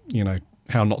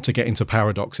 how not to get into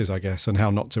paradoxes, I guess, and how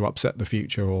not to upset the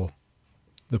future or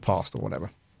the past or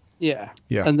whatever. Yeah.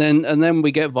 Yeah. And then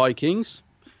we get Vikings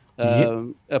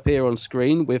appear on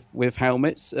screen with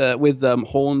helmets, with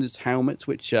horned helmets,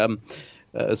 which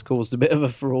has caused a bit of a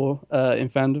furore in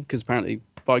fandom because apparently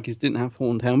Vikings didn't have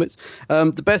horned helmets.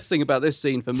 The best thing about this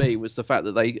scene for me was the fact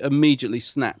that they immediately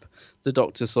snap the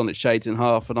Doctor's sonic shades in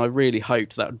half, and I really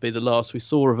hoped that would be the last we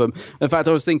saw of them. In fact,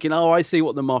 I was thinking, I see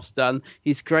what the Moff's done.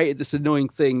 He's created this annoying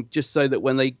thing just so that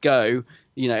when they go,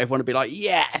 everyone would be like,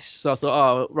 yes! So I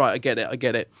thought, right, I get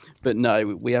it. But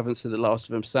no, we haven't seen the last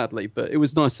of them, sadly. But it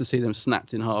was nice to see them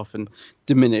snapped in half and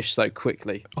diminished so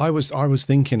quickly. I was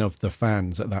thinking of the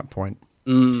fans at that point.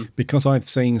 Because I've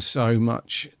seen so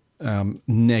much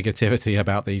negativity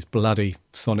about these bloody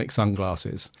sonic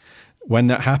sunglasses. When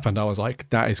that happened, I was like,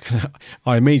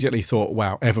 I immediately thought,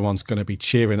 wow, everyone's going to be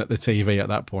cheering at the TV at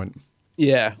that point.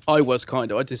 Yeah, I was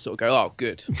I just sort of go, oh,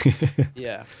 good.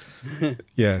 Yeah.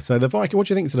 Yeah, so the Viking, what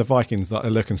do you think to the Vikings, like the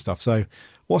look and stuff? So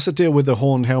what's the deal with the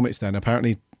horned helmets then?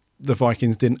 Apparently the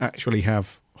Vikings didn't actually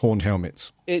have horned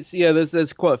helmets.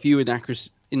 There's quite a few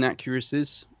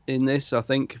inaccuracies in this, I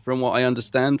think, from what I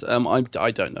understand.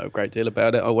 I don't know a great deal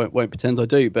about it. I won't pretend I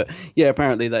do, but yeah,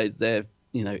 apparently they're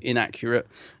inaccurate,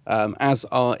 as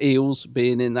are eels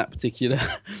being in that particular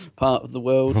part of the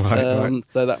world. Right.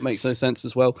 So that makes no sense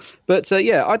as well. But I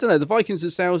don't know. The Vikings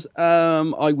themselves,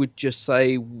 I would just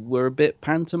say were a bit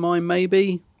pantomime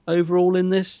maybe overall in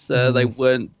this. They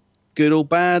weren't good or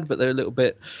bad, but they're a little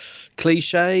bit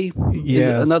cliche.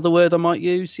 Yeah, another word I might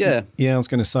use. Yeah, I was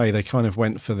going to say they kind of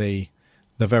went for the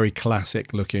very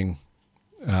classic looking,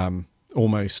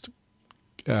 almost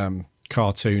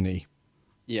cartoony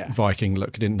Viking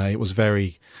look, didn't they? It was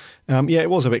very, it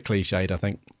was a bit cliched, I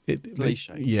think.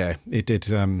 Cliche. It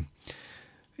did.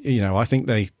 I think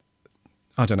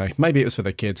I don't know, maybe it was for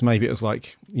the kids. Maybe it was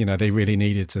like, they really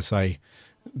needed to say,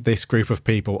 this group of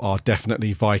people are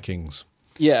definitely Vikings.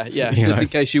 Yeah, So, yeah. you Just know. in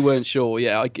case you weren't sure,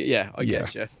 I get you.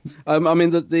 I mean,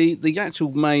 the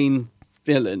actual main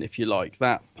villain, if you like,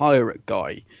 that pirate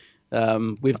guy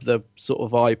with the sort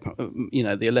of eye,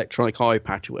 the electronic eye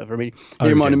patch or whatever. I mean, he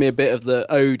reminded Odin. me a bit of the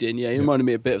Odin. Yeah, he reminded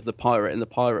me a bit of the pirate in the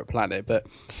Pirate Planet, but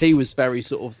he was very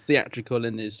sort of theatrical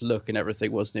in his look and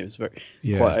everything, wasn't he? It was very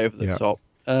quite over the top.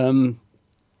 I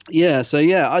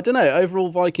don't know. Overall,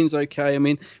 Vikings okay. I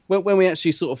mean, when we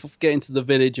actually sort of get into the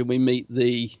village and we meet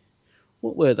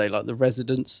what were they, like the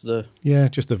residents,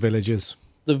 Just the villagers.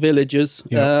 the villagers.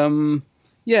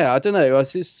 Yeah. I don't know. It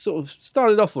sort of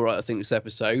started off all right. I think this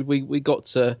episode we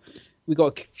got a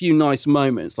few nice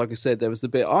moments. Like I said, there was the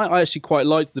bit I actually quite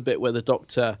liked the bit where the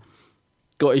Doctor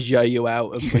got his yo-yo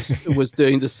out and was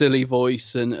doing the silly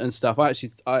voice and stuff. I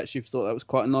actually thought that was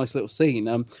quite a nice little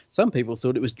scene. Some people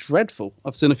thought it was dreadful.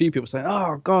 I've seen a few people saying,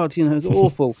 "Oh God, it's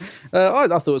awful." I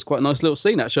thought it was quite a nice little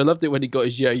scene. Actually, I loved it when he got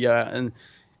his yo-yo out and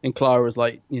Clara was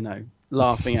like,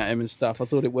 laughing at him and stuff. I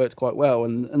thought it worked quite well.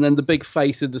 And then the big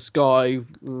face in the sky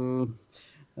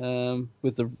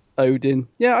with the Odin.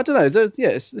 Yeah, I don't know.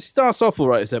 It starts off all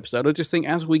right, this episode. I just think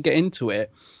as we get into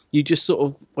it, you just sort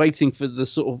of waiting for the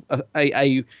sort of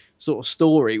a sort of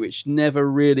story which never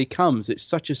really comes. It's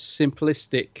such a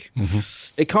simplistic.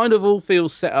 It kind of all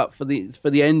feels set up for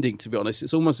the ending, to be honest.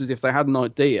 It's almost as if they had an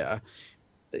idea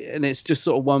and it's just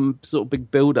sort of one sort of big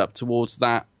build up towards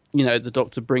that, the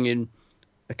Doctor bringing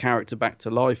a character back to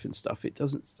life and stuff. It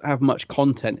doesn't have much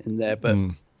content in there, but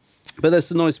there's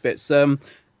some nice bits.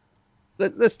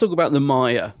 Let's talk about the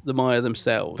Maya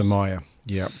themselves. The Maya,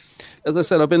 yeah. As I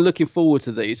said, I've been looking forward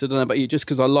to these. I don't know about you, just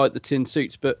because I like the tin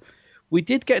suits, but we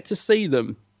did get to see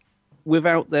them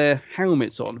without their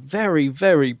helmets on very,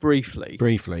 very briefly.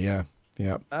 Briefly, yeah.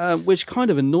 Which kind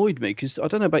of annoyed me, because I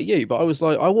don't know about you, but I was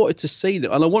like, I wanted to see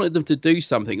them and I wanted them to do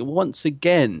something. And once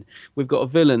again, we've got a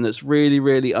villain that's really,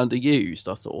 really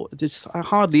underused, I thought. It's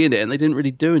hardly in it, and they didn't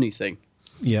really do anything.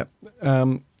 Yeah.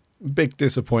 Big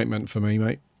disappointment for me,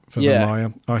 mate, for the Maya.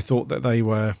 I thought that they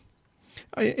were,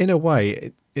 in a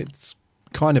way, it's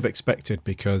kind of expected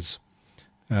because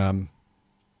in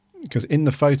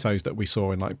the photos that we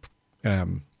saw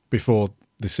before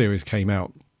the series came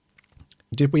out,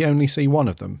 did we only see one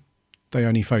of them? They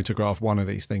only photographed one of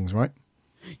these things, right?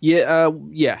 Yeah,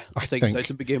 I think so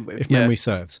to begin with. If memory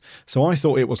serves. So I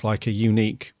thought it was like a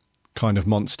unique kind of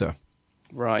monster.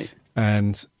 Right.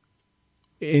 And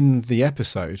in the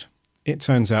episode, it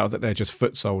turns out that they're just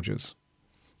foot soldiers,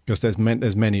 because there's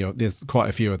quite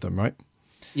a few of them, right?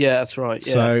 Yeah, that's right.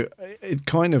 Yeah. So it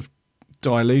kind of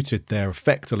diluted their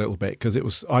effect a little bit,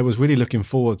 because I was really looking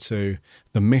forward to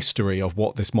the mystery of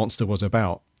what this monster was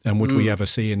about, and would we ever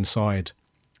see inside,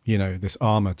 this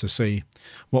armor to see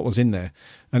what was in there.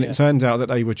 And it turned out that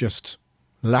they were just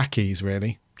lackeys,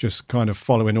 really, just kind of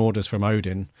following orders from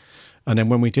Odin. And then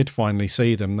when we did finally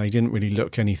see them, they didn't really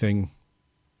look anything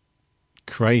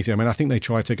crazy. I mean, I think they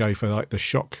tried to go for like the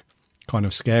shock kind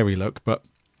of scary look, but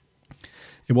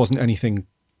it wasn't anything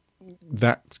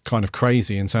that kind of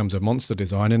crazy in terms of monster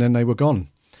design, and then they were gone.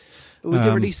 We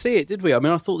didn't really see it, did we? I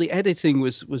mean, I thought the editing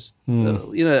was I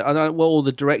don't know, or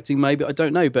the directing maybe, I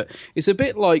don't know, but it's a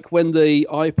bit like when the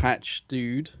eye patch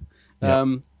dude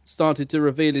started to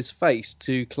reveal his face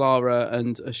to Clara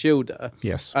and Ashilda.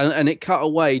 Yes. And it cut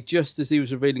away just as he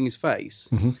was revealing his face.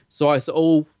 So I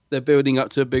thought, they're building up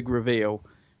to a big reveal.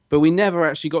 But we never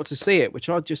actually got to see it, which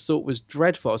I just thought was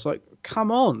dreadful. It's like,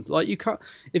 come on. Like, you can't...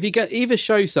 If you can either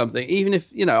show something, even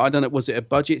if, I don't know, was it a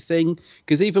budget thing?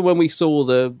 Because even when we saw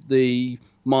the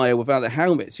Maya without the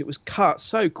helmets, it was cut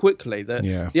so quickly that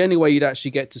the only way you'd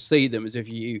actually get to see them is if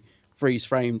you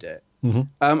freeze-framed it.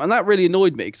 And that really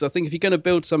annoyed me, because I think if you're going to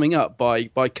build something up by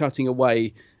cutting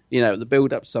away, the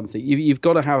build-up to something, you've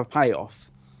got to have a payoff.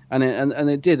 And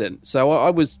it didn't. So I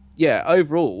was,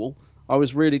 overall... I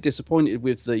was really disappointed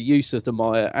with the use of the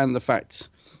Maya and the fact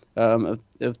of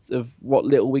what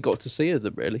little we got to see of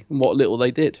them, really, and what little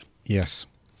they did. Yes,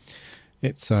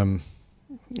 it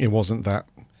wasn't that.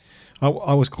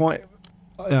 I was quite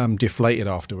deflated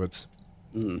afterwards,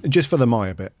 just for the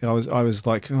Maya bit. I was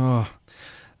like, oh,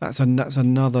 that's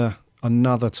another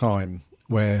time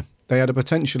where they had a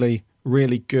potentially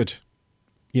really good,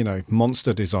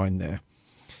 monster design there,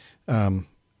 and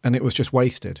it was just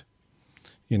wasted.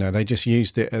 They just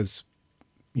used it as,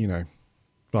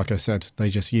 like I said, they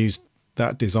just used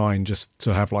that design just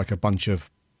to have like a bunch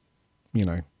of,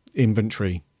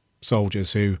 infantry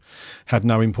soldiers who had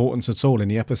no importance at all in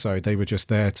the episode. They were just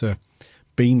there to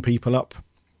beam people up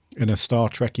in a Star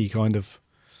Trek-y kind of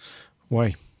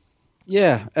way.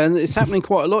 Yeah, and it's happening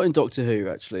quite a lot in Doctor Who,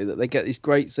 actually, that they get these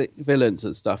great villains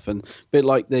and stuff, and a bit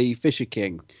like the Fisher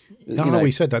King.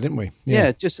 We said that, didn't we?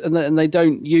 Yeah, and they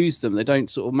don't use them. They don't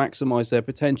sort of maximise their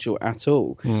potential at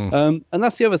all. And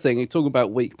that's the other thing. You talk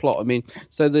about weak plot. I mean,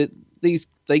 so that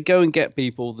they go and get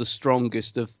people the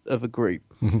strongest of a group,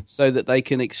 so that they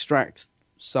can extract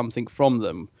something from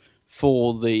them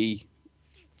for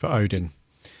Odin.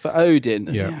 For Odin.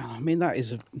 Yeah. I mean,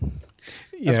 that's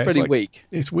It's pretty weak.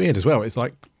 It's weird as well. It's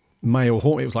like male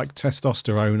hormone. It was like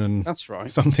testosterone and that's right.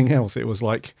 something else. It was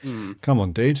like, come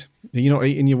on, dude. Are you not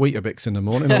eating your Weetabix in the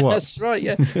morning or what? That's right,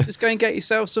 yeah. Just go and get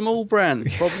yourself some All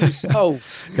Brand. Problem solved.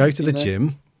 Go to the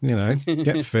gym,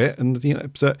 get fit. And,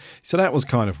 so that was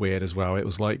kind of weird as well. It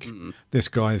was like this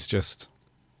guy's just,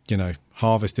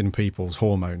 harvesting people's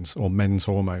hormones or men's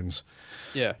hormones.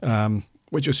 Yeah.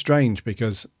 Which was strange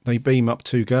because they beam up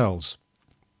two girls.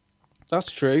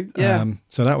 That's true, yeah.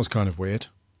 So that was kind of weird.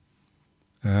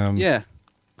 Yeah.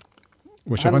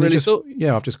 Which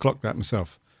I've just clocked that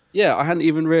myself. Yeah, I hadn't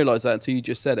even realised that until you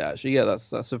just said it, actually. Yeah,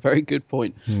 that's a very good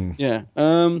point. Yeah.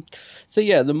 So,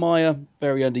 yeah, the Maya,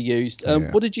 very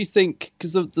underused. What did you think?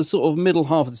 Because the sort of middle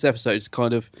half of this episode is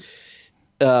kind of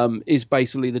is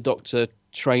basically the Doctor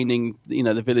training,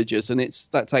 the villagers, and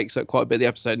that takes up quite a bit of the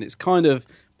episode, and it's kind of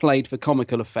played for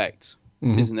comical effect,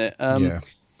 isn't it?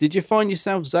 Did you find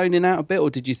yourself zoning out a bit, or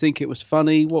did you think it was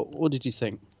funny? What did you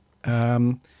think?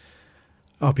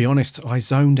 I'll be honest, I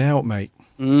zoned out, mate.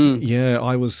 Yeah,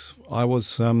 I was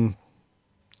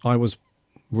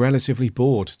relatively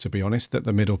bored, to be honest, at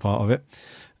the middle part of it.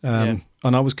 And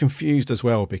I was confused as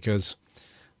well because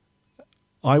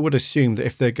I would assume that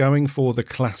if they're going for the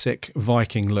classic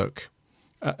Viking look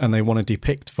and they want to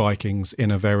depict Vikings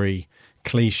in a very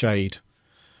cliched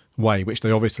way, which they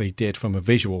obviously did from a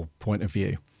visual point of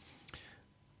view,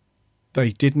 they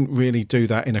didn't really do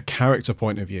that in a character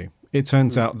point of view. It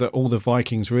turns out that all the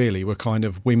Vikings really were kind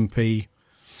of wimpy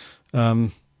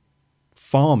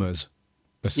farmers,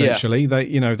 essentially.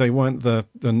 They weren't the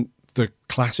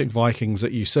classic Vikings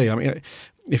that you see. I mean,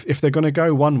 if they're going to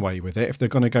go one way with it, if they're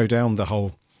going to go down the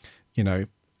whole,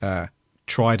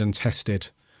 tried and tested,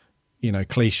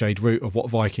 cliched route of what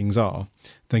Vikings are,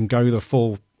 then go the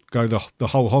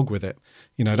whole hog with it.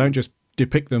 Don't just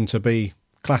depict them to be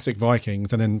classic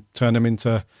Vikings and then turn them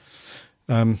into,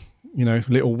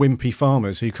 little wimpy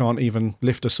farmers who can't even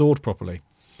lift a sword properly.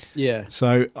 Yeah.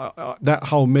 So that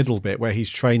whole middle bit where he's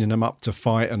training them up to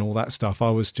fight and all that stuff,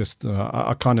 I was just,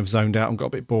 I kind of zoned out and got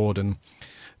a bit bored, and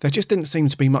there just didn't seem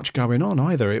to be much going on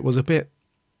either. It was a bit,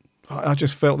 I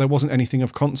just felt there wasn't anything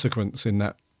of consequence in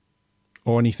that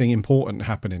or anything important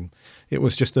happening. It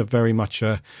was just a very much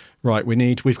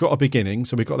we've got a beginning,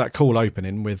 so we've got that cool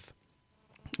opening with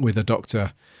the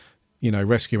Doctor,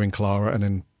 rescuing Clara, and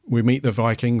then we meet the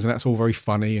Vikings, and that's all very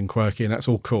funny and quirky, and that's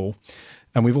all cool.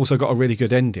 And we've also got a really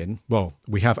good ending. Well,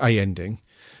 we have a ending,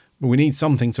 but we need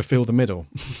something to fill the middle.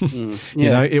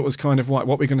 It was kind of like,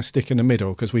 what we're going to stick in the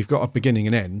middle, because we've got a beginning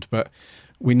and end, but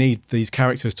we need these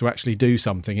characters to actually do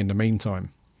something in the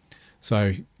meantime.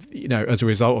 So, as a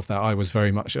result of that, I was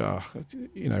very much,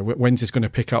 when's this going to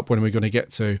pick up? When are we going to get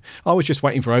to? I was just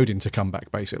waiting for Odin to come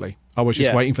back, basically. I was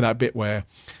just waiting for that bit where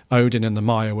Odin and the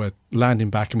Maya were landing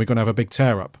back and we're going to have a big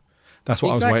tear-up. That's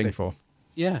what I was waiting for.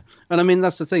 Yeah. And I mean,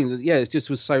 that's the thing. That it just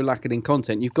was so lacking in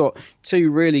content. You've got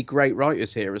two really great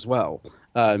writers here as well.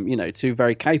 Two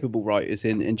very capable writers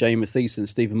in Jamie Mathieson and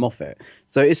Stephen Moffat.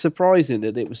 So it's surprising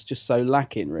that it was just so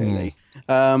lacking, really.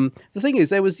 The thing is,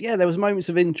 there was moments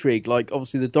of intrigue. Like,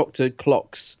 obviously, the Doctor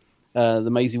clocks the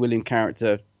Maisie Williams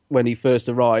character when he first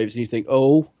arrives, and you think,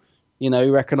 he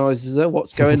recognises her.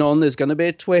 What's going on? There's going to be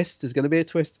a twist.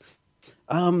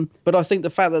 But I think the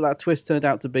fact that twist turned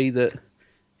out to be that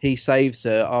he saves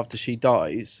her after she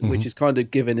dies, which is kind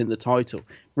of given in the title,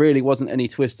 really wasn't any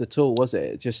twist at all, was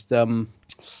it? It just, don't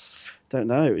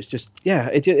know. It's just,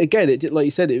 like you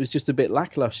said, it was just a bit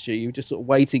lackluster. You were just sort of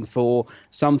waiting for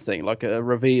something, like a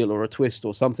reveal or a twist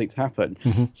or something to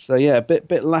happen. So a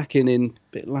bit lacking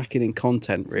in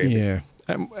content, really. Yeah,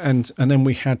 and then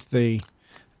we had the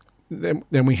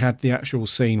actual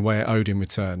scene where Odin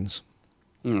returns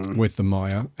with the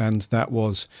Maya, and that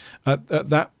was at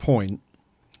that point.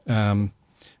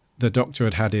 The Doctor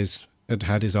had his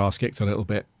ass kicked a little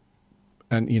bit,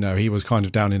 and he was kind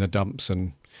of down in the dumps,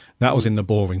 and that was in the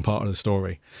boring part of the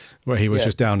story where he was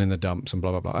just down in the dumps and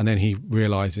blah blah blah. And then he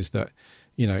realizes that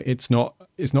it's not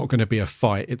going to be a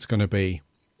fight; it's going to be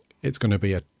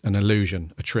an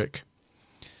illusion, a trick,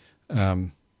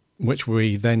 which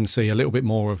we then see a little bit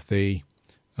more of the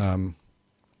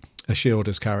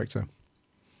Ashilda's character.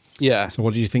 Yeah. So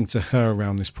what did you think to her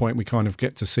around this point? We kind of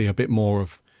get to see a bit more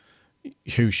of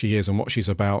who she is and what she's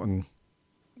about,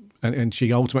 and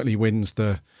she ultimately wins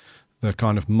the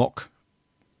kind of mock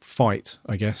fight,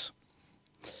 I guess.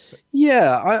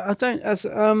 Yeah, I don't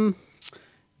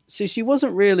so she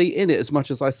wasn't really in it as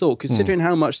much as I thought, considering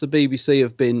how much the BBC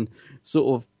have been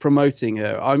sort of promoting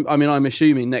her. I mean, I'm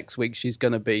assuming next week she's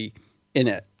going to be in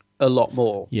it a lot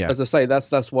more. Yeah. As I say,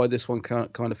 that's why this one kind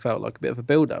of felt like a bit of a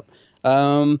build-up.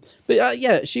 But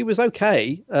yeah, she was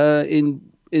okay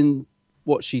in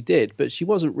what she did, but she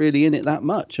wasn't really in it that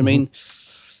much. I mean,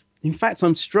 in fact,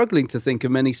 I'm struggling to think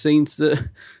of many scenes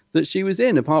that she was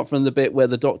in, apart from the bit where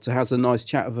the Doctor has a nice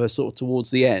chat with her sort of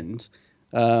towards the end,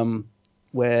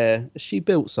 where she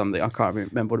built something. I can't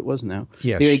remember what it was now.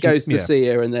 Yeah, he goes to see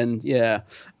her, and then,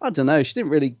 I don't know. She didn't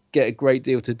really get a great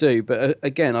deal to do. But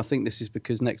again, I think this is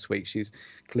because next week she's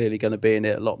clearly going to be in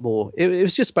it a lot more. It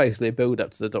was just basically a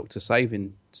build-up to the Doctor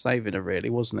saving her,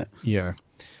 really, wasn't it? Yeah.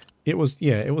 It was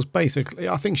basically,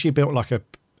 I think she built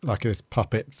like this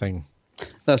puppet thing.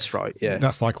 That's right, yeah.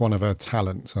 That's like one of her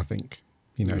talents, I think.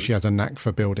 You know, she has a knack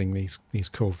for building these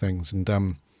cool things. And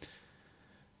and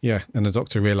the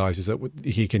Doctor realises that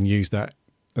he can use that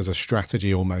as a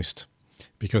strategy almost,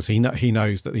 because he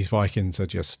knows that these Vikings are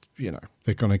just,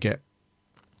 they're going to get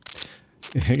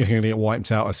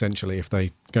wiped out essentially if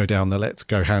they go down the let's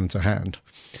go hand to hand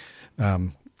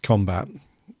combat.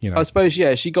 I suppose,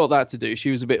 she got that to do.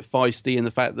 She was a bit feisty in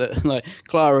the fact that like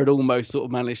Clara had almost sort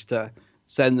of managed to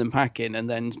send them packing, and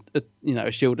then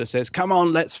Ashilda says, "Come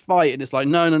on, let's fight," and it's like,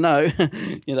 no.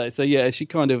 So she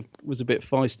kind of was a bit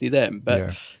feisty then,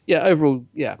 but overall,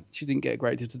 she didn't get a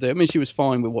great deal to do. I mean, she was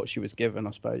fine with what she was given, I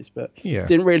suppose, but I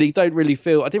didn't really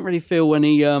feel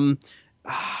any.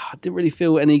 I didn't really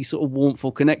feel any sort of warmth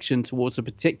or connection towards her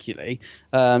particularly.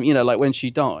 Like when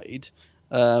she died.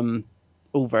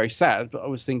 All very sad, but I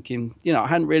was thinking, I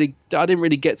didn't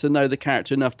really get to know the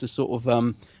character enough to sort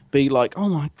of be like, oh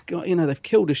my God, they've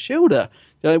killed Ashilda.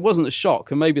 It wasn't a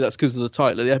shock, and maybe that's because of the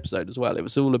title of the episode as well. It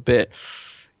was all a bit,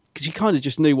 because you kind of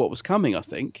just knew what was coming, I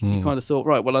think. You kind of thought,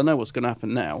 right, well, I know what's going to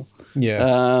happen now.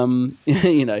 Yeah.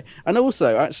 And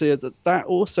also, actually, that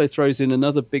also throws in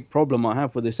another big problem I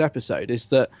have with this episode, is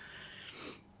that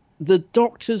the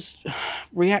Doctor's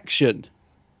reaction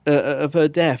of her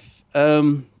death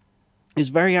is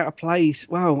very out of place.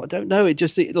 Well, I don't know. He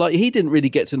didn't really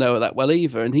get to know her that well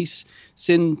either, and he's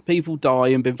seen people die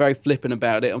and been very flippant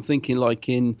about it. I'm thinking like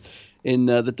in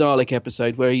the Dalek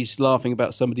episode where he's laughing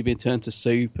about somebody being turned to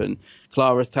soup, and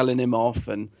Clara's telling him off,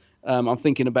 and I'm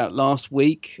thinking about last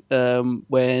week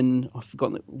when I've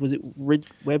forgotten, was it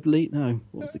Webley? No,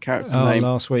 what was the character's name?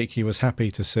 Last week he was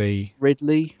happy to see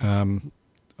Ridley. No,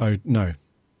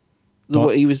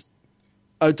 he was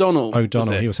O'Donnell.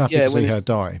 He was happy to see her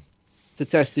die. To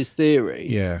test his theory.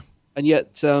 Yeah. And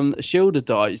yet Ashilda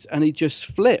dies and he just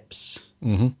flips.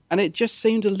 Mm-hmm. And it just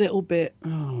seemed a little bit,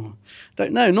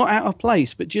 don't know, not out of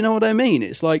place, but do you know what I mean?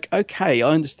 It's like, okay,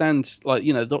 I understand,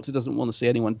 the Doctor doesn't want to see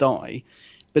anyone die,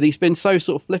 but he's been so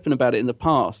sort of flippant about it in the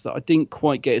past that I didn't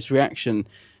quite get his reaction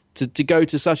to go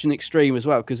to such an extreme as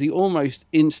well, because he almost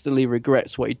instantly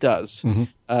regrets what he does. Mm-hmm.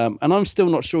 And I'm still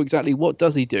not sure exactly what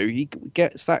does he do. He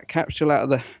gets that capsule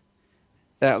out of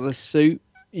the suit.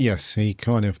 Yes, there's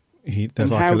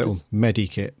like a little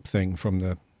medikit thing from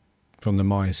the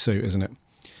Myers suit, isn't it?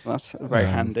 That's very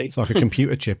handy. It's like a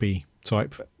computer chippy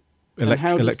type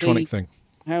electronic thing.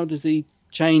 How does he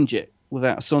change it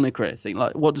without a sonic or anything?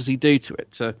 Like, what does he do to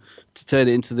it to turn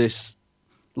it into this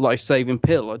life-saving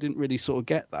pill? I didn't really sort of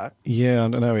get that. Yeah, I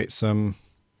don't know. It's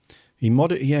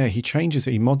he changes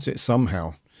it. He mods it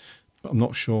somehow, but I'm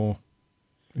not sure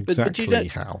exactly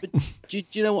how. But do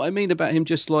you know what I mean about him?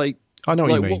 Just like, I know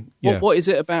what you mean. What is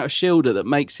it about Ashilda that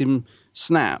makes him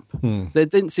snap? There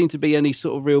didn't seem to be any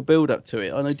sort of real build-up to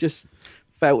it, and I just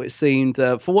felt it seemed,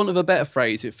 for want of a better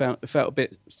phrase, it felt a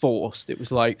bit forced. It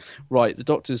was like, right, the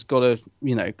Doctor's got to,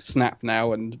 snap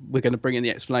now, and we're going to bring in the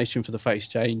explanation for the face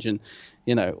change, and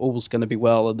all's going to be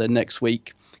well. And then next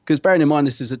week, because bearing in mind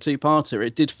this is a two-parter,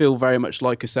 it did feel very much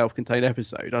like a self-contained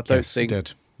episode. I don't think it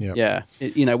did. Yeah.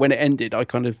 When it ended, I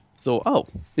kind of thought,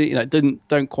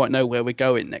 don't quite know where we're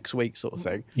going next week, sort of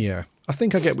thing. Yeah, I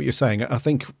think I get what you're saying. I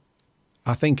think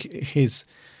his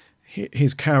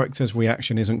character's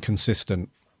reaction isn't consistent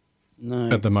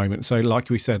at the moment. So, like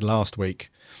we said last week,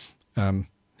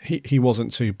 he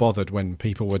wasn't too bothered when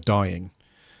people were dying.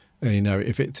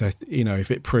 If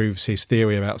it proves his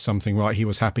theory about something right, he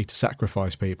was happy to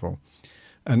sacrifice people.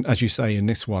 And as you say in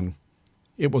this one,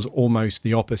 it was almost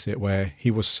the opposite, where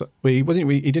he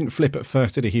didn't flip at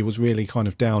first, did he? He was really kind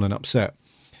of down and upset.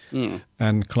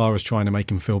 And Clara's trying to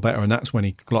make him feel better, and that's when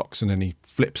he clocks, and then he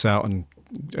flips out and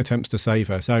attempts to save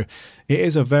her. So it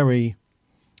is a very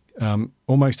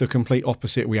almost a complete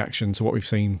opposite reaction to what we've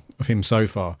seen of him so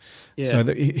far. Yeah. So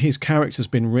that his character's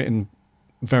been written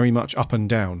very much up and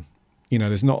down. You know,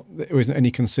 there isn't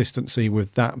any consistency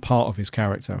with that part of his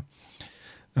character,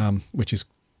 which is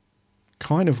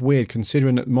kind of weird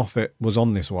considering that Moffat was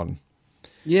on this one.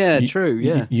 Yeah, true.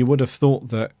 Yeah, you would have thought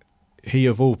that he,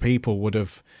 of all people, would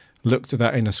have looked at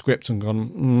that in a script and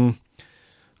gone,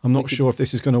 I'm not sure if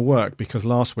this is going to work, because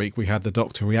last week we had the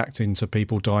Doctor reacting to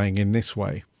people dying in this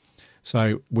way.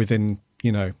 So within,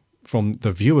 you know, from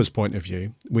the viewer's point of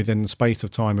view, within the space of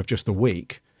time of just a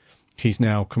week, he's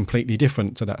now completely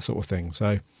different to that sort of thing.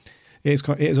 So it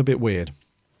is a bit weird.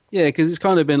 Yeah, because it's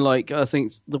kind of been like, I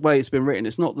think the way it's been written,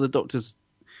 it's not that the Doctor's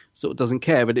sort of doesn't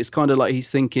care, but it's kind of like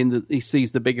he's thinking that he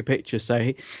sees the bigger picture.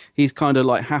 So he's kind of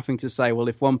like having to say, well,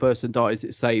 if one person dies,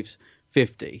 it saves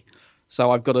 50.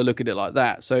 So I've got to look at it like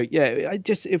that. So yeah,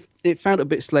 it felt a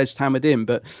bit sledgehammered in.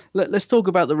 But let's talk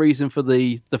about the reason for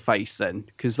the face then,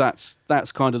 because that's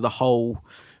kind of the whole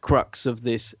crux of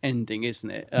this ending,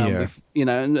 isn't it? You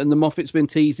know, and the Moffat's been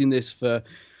teasing this for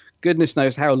goodness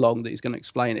knows how long that he's going to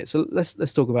explain it. So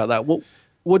let's talk about that.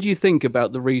 What do you think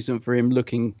about the reason for him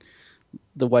looking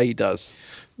the way he does?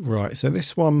 Right. So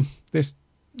this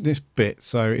bit.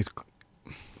 So it's.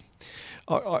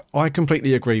 I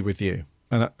completely agree with you,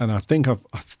 and I think I'm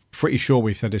pretty sure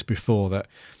we've said this before, that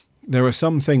there are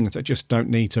some things that just don't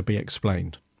need to be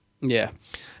explained. Yeah.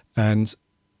 And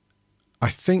I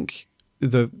think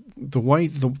the way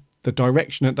the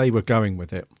direction that they were going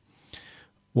with it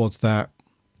was that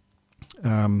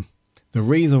the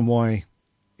reason why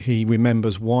he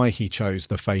remembers why he chose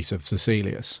the face of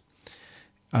Cecilius,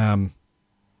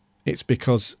 it's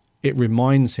because it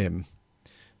reminds him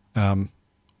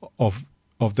of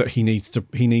that he needs to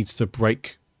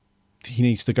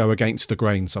go against the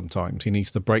grain sometimes. He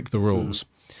needs to break the rules.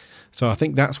 So I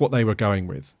think that's what they were going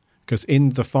with, because in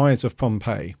the Fires of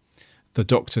Pompeii, the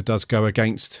Doctor does go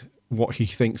against what he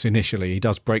thinks initially. He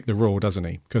does break the rule, doesn't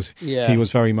he? Because he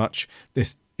was very much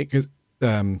this.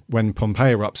 When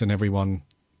Pompeii erupts and everyone,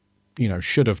 you know,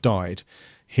 should have died,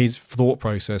 his thought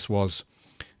process was,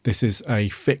 this is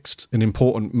an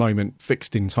important moment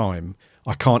fixed in time.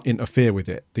 I can't interfere with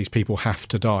it. These people have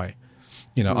to die.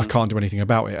 You know, I can't do anything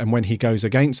about it. And when he goes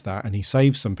against that and he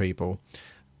saves some people,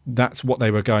 that's what they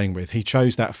were going with. He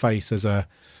chose that face as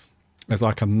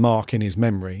like a mark in his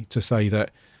memory to say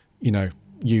that, you know,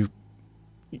 you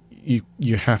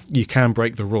can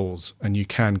break the rules and you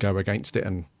can go against it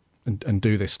and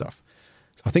do this stuff.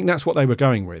 So I think that's what they were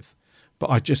going with.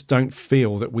 But I just don't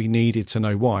feel that we needed to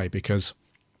know why, because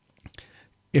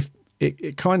if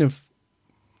it kind of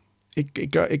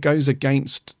it goes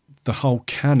against the whole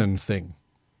canon thing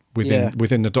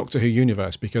within the Doctor Who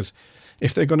universe, because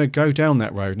if they're going to go down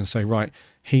that road and say, right,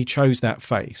 he chose that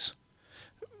face,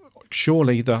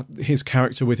 surely his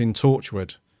character within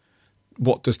Torchwood,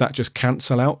 what does that just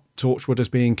cancel out Torchwood as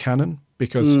being canon?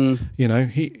 Because you know,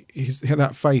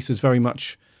 that face is very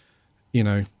much, you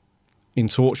know, in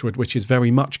Torchwood, which is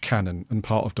very much canon and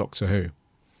part of Doctor Who.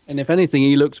 And if anything,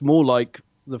 he looks more like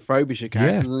the Frobisher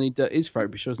character than he is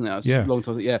Frobisher, isn't it? It's a long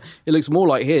time. Yeah, it looks more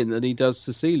like him than he does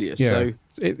Cecilius. Yeah.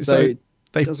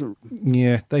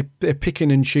 They're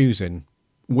picking and choosing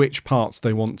which parts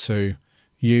they want to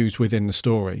use within the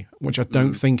story, which I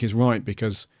don't think is right,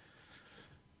 because,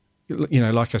 you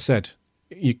know, like I said,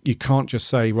 you can't just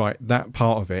say, right, that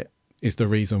part of it is the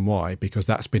reason why, because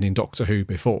that's been in Doctor Who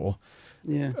before.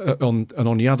 Yeah. And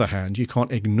on the other hand, you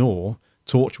can't ignore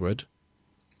Torchwood,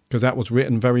 because that was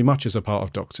written very much as a part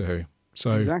of Doctor Who.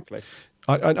 So exactly.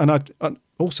 I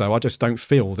just don't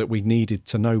feel that we needed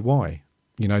to know why.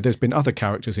 You know, there's been other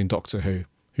characters in Doctor Who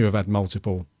have had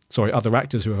other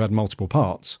actors who have had multiple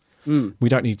parts. We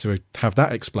don't need to have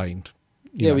that explained.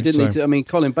 We didn't need to. I mean,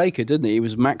 Colin Baker, didn't he? He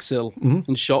was Maxil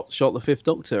and shot the Fifth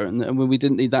Doctor, and we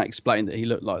didn't need that explained, that he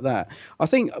looked like that. I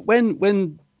think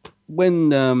when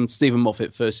Stephen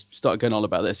Moffat first started going on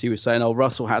about this, he was saying, "Oh,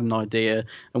 Russell had an idea,"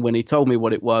 and when he told me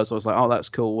what it was, I was like, "Oh, that's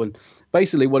cool." And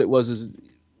basically, what it was is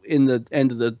in the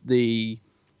end of the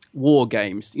War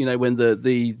Games, you know, when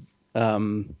the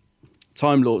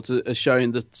Time Lords are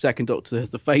showing the Second Doctor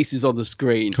the faces on the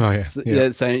screen. Oh, yeah.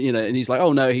 They're saying, you know, and he's like,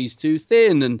 "Oh no, he's too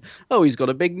thin," and "Oh, he's got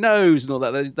a big nose," and all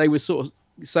that. They were sort of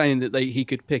saying that he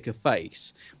could pick a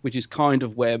face, which is kind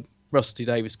of where Russell T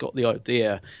Davies got the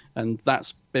idea, and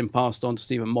that's been passed on to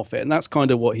Stephen Moffat, and that's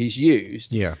kind of what he's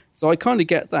used. Yeah. So I kind of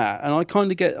get that, and I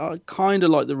kind of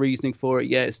like the reasoning for it.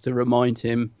 Yeah, it's to remind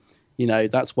him, you know,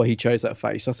 that's why he chose that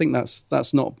face. I think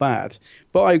that's not bad.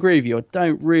 But I agree with you. I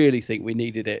don't really think we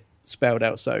needed it spelled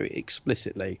out so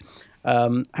explicitly.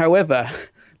 However,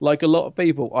 like a lot of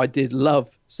people, I did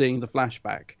love seeing the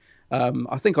flashback.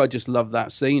 I think I just love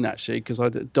that scene, actually, because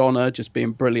Donna just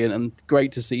being brilliant, and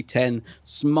great to see 10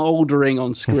 smouldering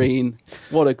on screen.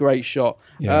 What a great shot.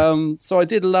 Yeah. So I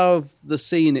did love the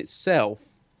scene itself.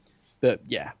 But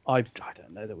yeah, I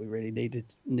don't know that we really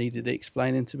needed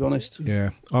explaining, to be honest.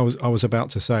 Yeah, I was about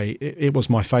to say it was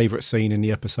my favourite scene in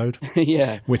the episode.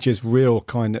 Yeah, which is real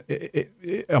kind of.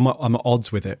 I'm at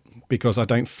odds with it because I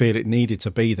don't feel it needed to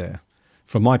be there.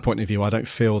 From my point of view, I don't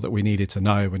feel that we needed to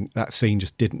know, and that scene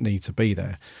just didn't need to be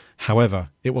there. However,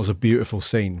 it was a beautiful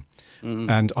scene,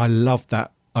 and I loved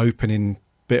that opening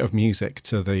bit of music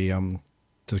to the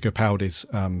Capaldi's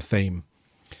theme.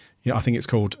 Yeah, I think it's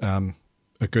called.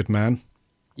 A Good Man.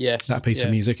 Yes. That piece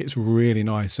of music, it's really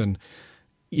nice. And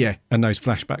yeah, and those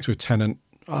flashbacks with Tennant,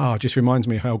 just reminds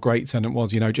me of how great Tennant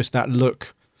was, just that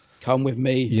look. Come with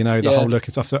me. The whole look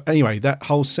and stuff. So anyway, that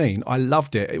whole scene, I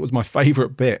loved it. It was my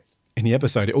favourite bit in the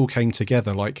episode. It all came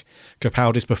together. Like,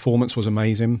 Capaldi's performance was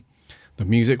amazing. The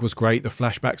music was great. The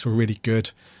flashbacks were really good.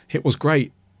 It was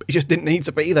great. It just didn't need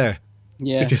to be there.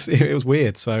 Yeah. It was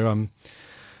weird. So,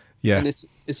 yeah. And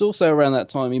it's also around that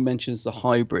time he mentions the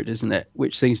hybrid, isn't it?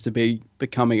 Which seems to be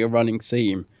becoming a running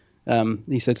theme.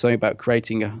 He said something about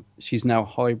she's now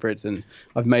hybrid, and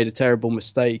I've made a terrible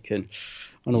mistake, and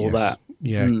all that.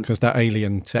 Yeah, because that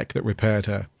alien tech that repaired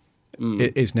her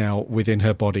is now within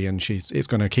her body, and it's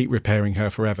going to keep repairing her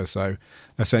forever. So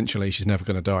essentially, she's never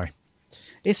going to die.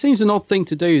 It seems an odd thing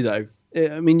to do, though.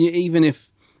 I mean, even if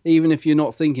you're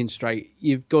not thinking straight,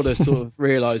 you've got to sort of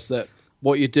realise that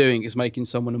what you're doing is making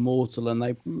someone immortal, and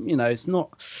they, it's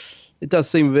not. It does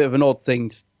seem a bit of an odd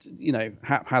thing to,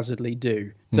 haphazardly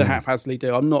do.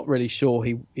 I'm not really sure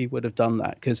he would have done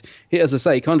that, because as I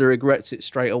say, he kind of regrets it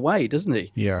straight away, doesn't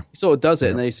he? Yeah, he sort of does it,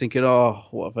 and then he's thinking, "Oh,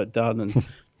 what have I done?" and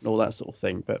all that sort of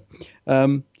thing. But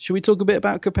should we talk a bit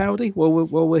about Capaldi while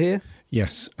we're here?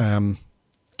 Yes,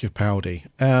 Capaldi.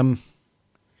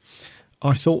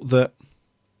 I thought that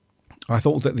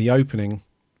the opening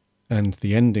and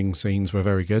the ending scenes were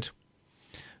very good.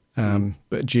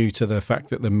 But due to the fact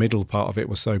that the middle part of it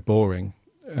was so boring,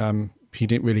 he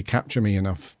didn't really capture me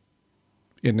enough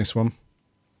in this one.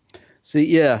 See,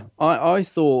 yeah, I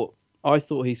thought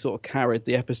he sort of carried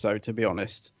the episode, to be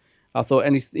honest. I thought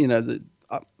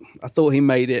I thought he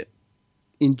made it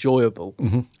enjoyable.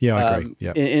 Mm-hmm. Yeah, I agree.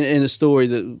 Yeah. In a story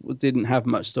that didn't have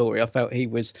much story, I felt he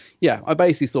was. Yeah, I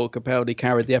basically thought Capaldi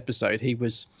carried the episode.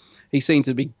 He seemed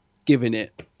to be giving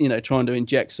it, trying to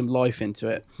inject some life into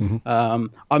it. Mm-hmm.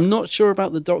 I'm not sure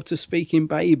about the Doctor speaking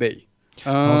baby.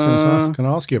 I was going to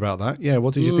ask you about that. Yeah,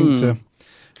 what did you think?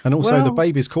 And also, the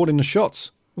baby's calling the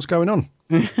shots. What's going on?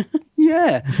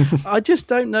 Yeah, I just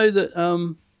don't know that.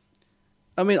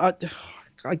 I mean,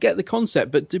 I get the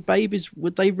concept, but do babies,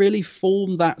 would they really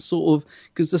form that sort of?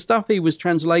 Because the stuff he was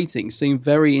translating seemed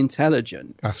very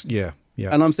intelligent. Yeah.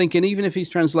 And I'm thinking, even if he's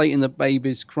translating the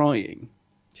baby's crying,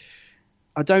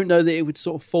 I don't know that it would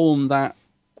sort of form that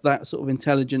sort of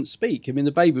intelligent speak. I mean,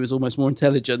 the baby was almost more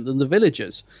intelligent than the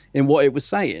villagers in what it was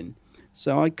saying.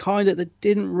 So that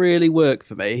didn't really work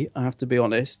for me, I have to be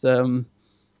honest.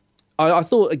 I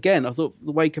thought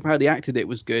the way Capaldi acted it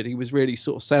was good. He was really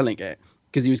sort of selling it,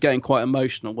 because he was getting quite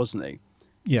emotional, wasn't he?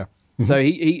 Yeah. Mm-hmm. So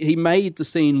he made the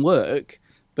scene work,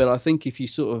 but I think if you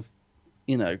sort of,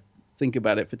 think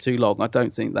about it for too long, I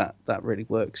don't think that really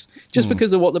works. Just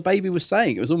because of what the baby was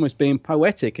saying, it was almost being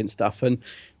poetic and stuff, and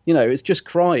it's just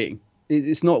crying.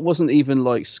 It's not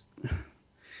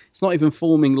even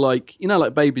forming like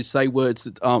babies say words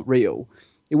that aren't real.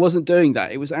 It wasn't doing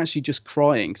that. It was actually just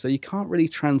crying. So you can't really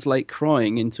translate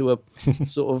crying into a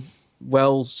sort of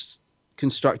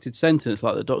constructed sentence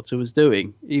like the Doctor was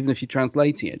doing, even if you're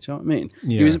translating it. Do you know what I mean?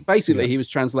 Yeah. He was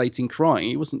translating crying.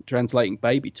 He wasn't translating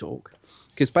baby talk.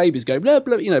 Because babies go blah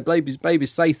blah,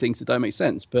 babies say things that don't make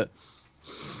sense. But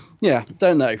yeah,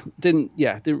 don't know. Didn't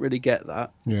really get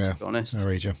that. Yeah, to be honest. I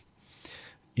read you.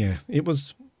 Yeah, it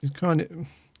was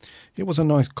a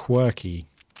nice quirky.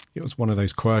 It was one of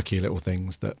those quirky little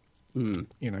things that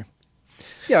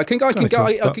Yeah, I can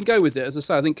go with it. As I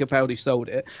say, I think Capaldi sold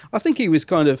it. I think he was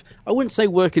I wouldn't say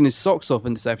working his socks off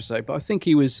in this episode, but I think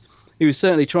he was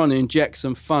certainly trying to inject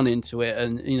some fun into it,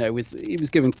 and he was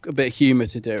giving a bit of humour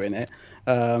to doing it.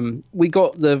 We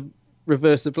got the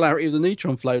reversibility of the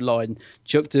neutron flow line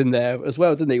chucked in there as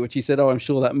well, didn't he? Which he said, "Oh, I'm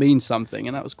sure that means something,"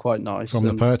 and that was quite nice. From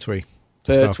the Pertwee.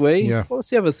 Pertwee. Yeah. What's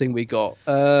the other thing we got?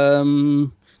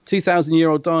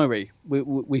 2,000-year-old diary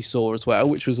we saw as well,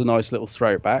 which was a nice little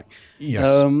throwback. Yes.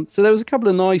 So there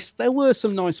were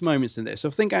some nice moments in this. I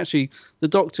think actually the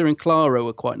Doctor and Clara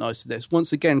were quite nice in this.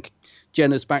 Once again,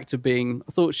 Jenna's back to being,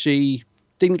 I thought she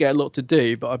didn't get a lot to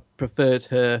do, but I preferred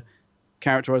her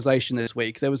characterization this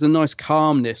week. There was a nice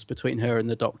calmness between her and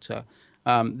the Doctor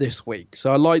this week.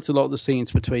 So I liked a lot of the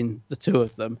scenes between the two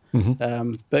of them.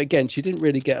 But again, she didn't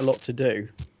really get a lot to do.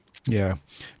 Yeah.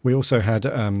 We also had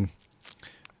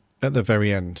at the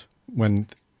very end when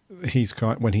he's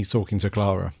talking to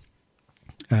Clara,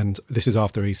 and this is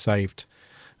after he's saved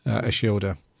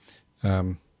Ashilda.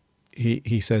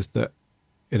 He says that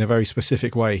in a very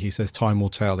specific way. He says, "Time will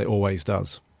tell. It always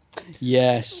does."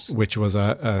 Yes, which was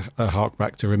a hark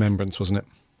back to Remembrance, wasn't it?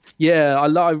 Yeah,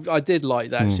 I did like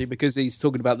that actually, because he's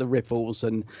talking about the ripples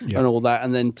and all that,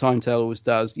 and then Time Tell always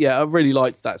does. Yeah, I really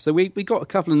liked that. So we got a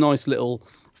couple of nice little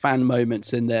fan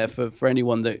moments in there for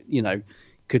anyone that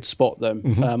could spot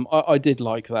them. I did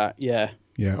like that. Yeah.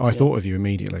 Yeah, I thought of you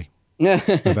immediately. At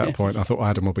that point, I thought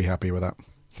Adam will be happy with that.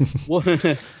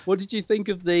 What did you think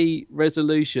of the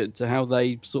resolution to how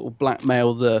they sort of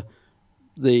blackmail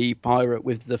the pirate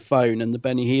with the phone and the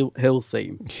Benny Hill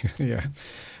theme? Yeah.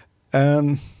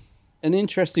 An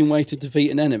interesting way to defeat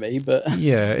an enemy, but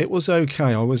yeah, it was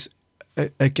okay. I was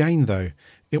again though.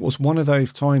 It was one of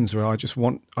those times where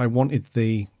I wanted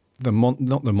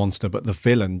not the monster, but the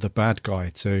villain, the bad guy,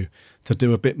 to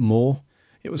do a bit more.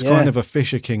 It was kind of a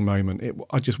Fisher King moment.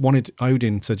 I just wanted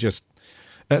Odin to just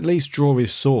at least draw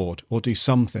his sword or do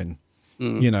something,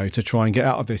 to try and get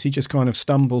out of this. He just kind of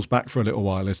stumbles back for a little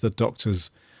while as the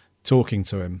Doctor's talking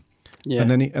to him,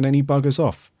 and then he buggers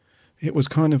off. It was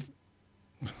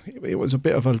it was a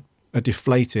bit of a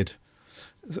deflated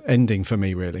ending for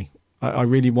me, really. I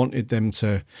really wanted them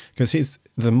to, because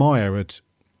the Maya had,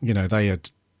 they had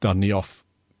done the off,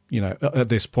 at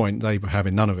this point they were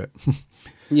having none of it.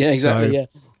 Yeah, exactly.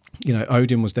 So,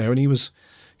 Odin was there, and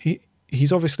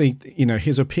he's obviously,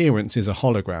 his appearance is a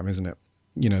hologram, isn't it?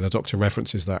 The Doctor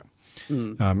references that.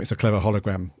 It's a clever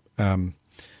hologram.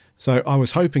 So I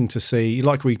was hoping to see,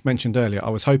 like we mentioned earlier, I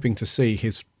was hoping to see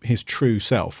his true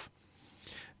self,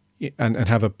 and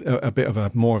have a bit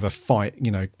of more of a fight,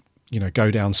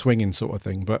 go down swinging sort of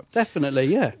thing. But definitely,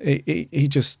 yeah. He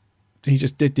just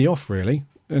did the off, really,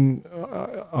 and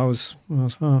I was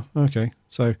oh, okay.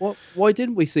 So why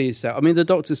didn't we see his self? I mean, the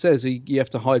Doctor says you have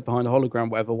to hide behind a hologram,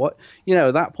 whatever. What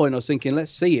at that point, I was thinking,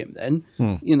 let's see him then.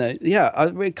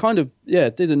 It kind of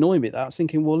did annoy me that I was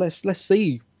thinking, well, let's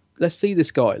see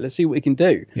this guy. Let's see what he can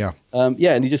do. Yeah. And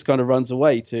he just kind of runs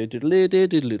away to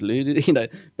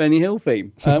Benny Hill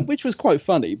theme, which was quite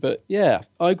funny. But yeah,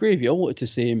 I agree with you. I wanted to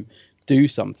see him do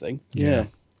something. Yeah.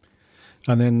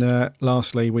 And then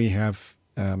lastly, we have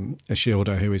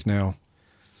Ashilda, who is now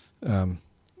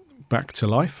back to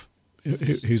life,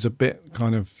 who's a bit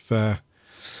kind of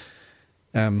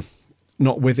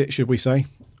not with it, should we say?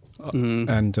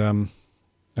 And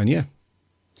yeah.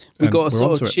 We got a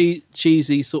sort of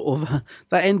cheesy sort of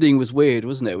that ending was weird,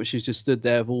 wasn't it? Where she just stood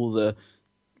there with all the,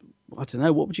 I don't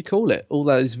know, what would you call it? All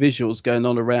those visuals going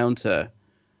on around her.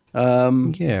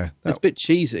 It's a bit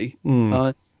cheesy.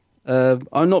 I'm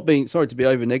not being sorry to be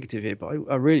over negative here, but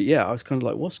I really, I was kind of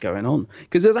like, what's going on?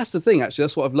 Because that's the thing, actually.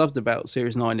 That's what I've loved about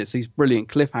Series 9. It's these brilliant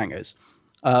cliffhangers.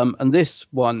 And this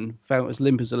one felt as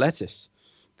limp as a lettuce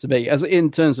to me, as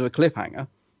in terms of a cliffhanger.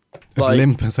 As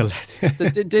limp as a lettuce.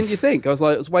 Didn't you think? I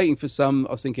was waiting for some.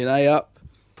 I was thinking, hey, up,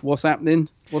 what's happening?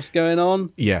 What's going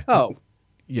on? Yeah. Oh,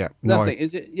 yeah. Nothing.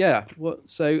 Is it? Yeah. What?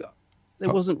 So there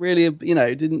wasn't really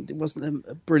it wasn't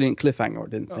a brilliant cliffhanger. I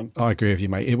didn't think. I agree with you,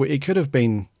 mate. It could have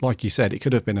been, like you said, it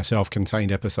could have been a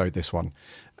self-contained episode, this one.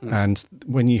 And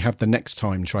when you have the Next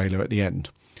Time trailer at the end,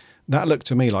 that looked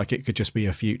to me like it could just be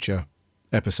a future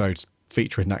episode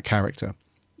featuring that character.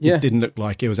 Yeah. It didn't look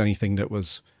like it was anything that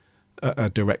was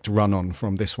a direct run-on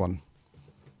from this one.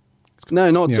 No,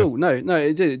 not at all. No,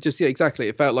 it did. Just exactly.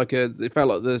 It felt like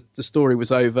the story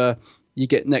was over. You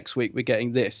get next week, we're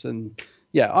getting this, and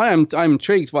I'm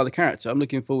intrigued by the character. I'm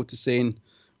looking forward to seeing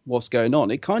what's going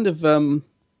on. It kind of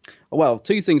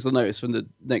two things I noticed from the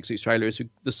next week's trailer is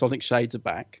the Sonic Shades are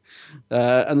back,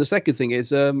 and the second thing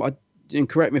is and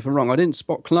correct me if I'm wrong, I didn't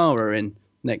spot Clara in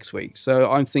next week, so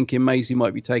I'm thinking Maisie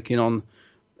might be taking on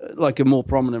like a more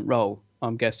prominent role.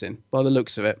 I'm guessing by the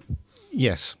looks of it.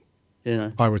 Yes,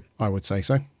 I would say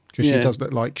so, because she does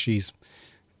look like she's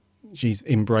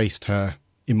embraced her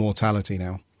immortality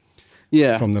now.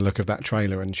 Yeah, from the look of that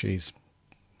trailer, and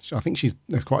I think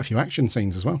there's quite a few action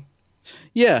scenes as well.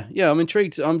 Yeah, I'm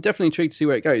intrigued. I'm definitely intrigued to see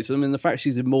where it goes. I mean, the fact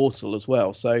she's immortal as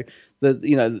well, so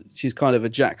she's kind of a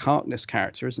Jack Harkness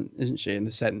character, isn't she, in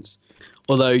a sense?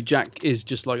 Although Jack is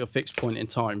just like a fixed point in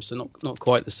time, so not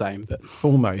quite the same, but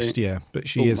almost, yeah. But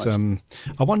she is.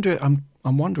 I wonder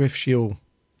if she'll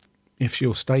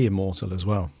stay immortal as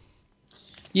well.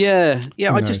 Yeah.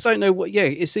 I just don't know what. Yeah,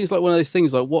 it seems like one of those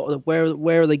things. Like,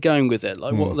 where are they going with it?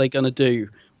 Like, what are they going to do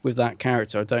with that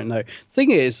character. I don't know.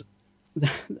 Thing is,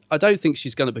 I don't think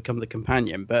she's going to become the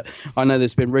companion, but I know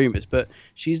there's been rumours, but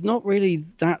she's not really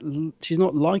she's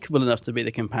not likeable enough to be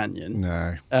the companion.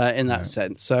 No. In that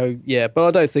sense. So, yeah, but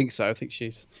I don't think so. I think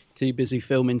she's too busy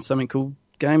filming something called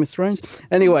Game of Thrones.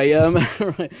 Anyway,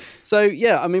 right. So,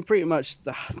 yeah, I mean, pretty much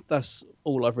that's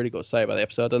all I've really got to say about the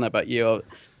episode. I don't know about you.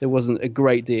 There wasn't a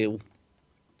great deal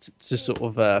to sort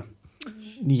of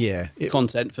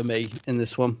content for me in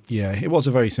this one. Yeah, it was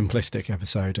a very simplistic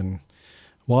episode, and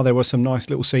while there were some nice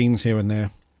little scenes here and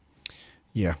there,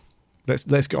 yeah. Let's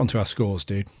get on to our scores,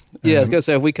 dude. Yeah, I was going to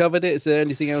say, have we covered it? Is there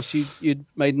anything else you'd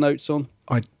made notes on?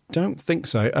 I don't think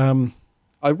so.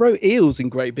 I wrote eels in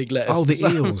great big letters. Oh, the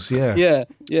eels, yeah.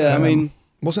 Yeah. I mean,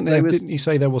 wasn't there? Didn't you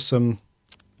say there was an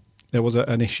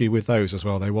issue with those as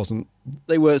well? They weren't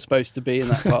supposed to be in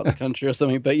that part of the country or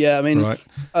something. But yeah, I mean, right.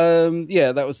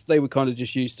 They were kind of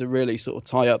just used to really sort of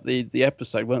tie up the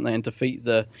episode, weren't they, and defeat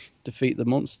the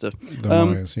monster. The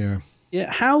Myers, yeah.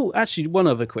 Yeah. Actually, one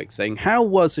other quick thing. How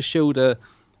was Ashilda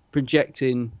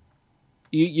projecting,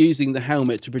 using the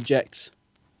helmet to project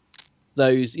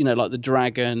those, like the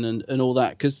dragon and all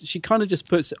that? Because she kind of just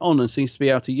puts it on and seems to be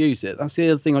able to use it. That's the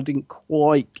other thing I didn't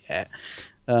quite get.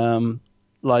 How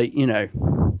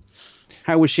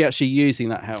was she actually using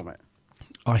that helmet?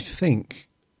 I think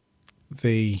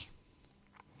the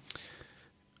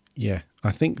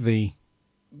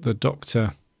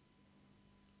doctor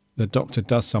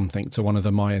does something to one of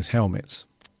the Myers helmets.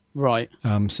 Right.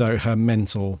 So her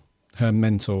mental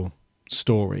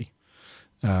story,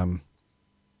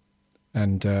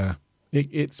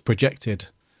 it's projected.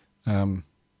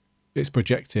 It's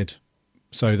projected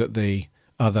so that the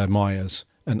other Myers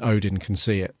and Odin can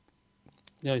see it.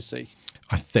 Yeah, I see.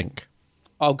 I think.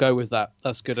 I'll go with that.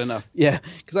 That's good enough. Yeah,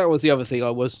 because that was the other thing I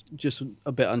was just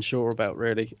a bit unsure about,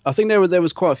 really. I think there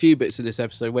was quite a few bits in this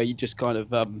episode where you just kind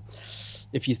of,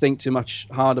 if you think too much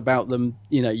hard about them,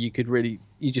 you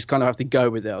just kind of have to go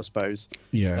with it, I suppose.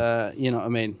 Yeah. You know what I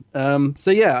mean?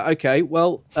 So, yeah, okay.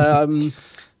 Well,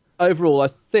 overall, I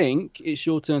think it's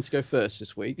your turn to go first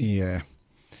this week. Yeah.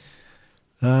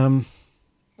 I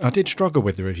did struggle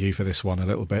with the review for this one a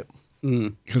little bit.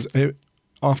 Because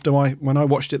when I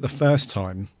watched it the first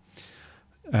time,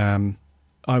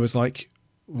 I was like,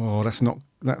 "Oh, that's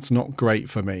not great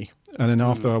for me." And then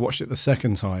after I watched it the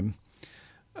second time,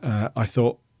 I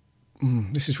thought,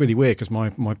 "This is really weird," because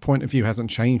my point of view hasn't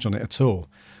changed on it at all,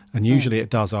 and usually it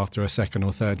does after a second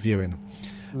or third viewing.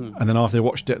 And then after I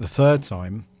watched it the third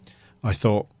time, I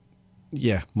thought,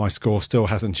 "Yeah, my score still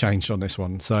hasn't changed on this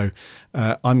one." So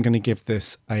I'm going to give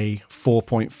this a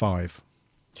 4.5.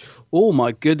 Oh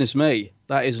my goodness me,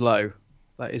 that is low.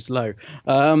 That is low.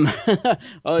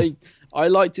 I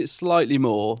liked it slightly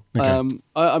more. Okay.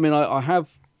 I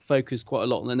have focused quite a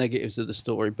lot on the negatives of the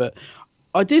story, but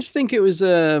I did think it was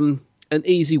an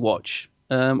easy watch.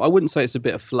 I wouldn't say it's a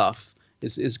bit of fluff.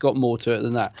 It's got more to it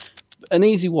than that. An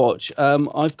easy watch.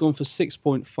 I've gone for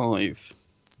 6.5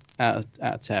 out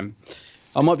of 10.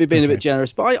 I might be being a bit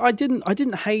generous, but I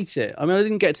didn't hate it. I mean, I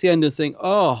didn't get to the end and think,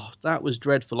 "Oh, that was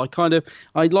dreadful." I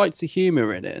liked the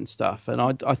humour in it and stuff, and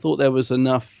I thought there was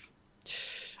enough.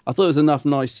 I thought there was enough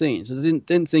nice scenes. I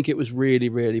didn't think it was really,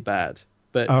 really bad.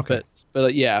 But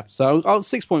yeah. So I'll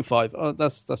 6.5.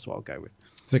 That's what I'll go with.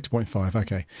 6.5.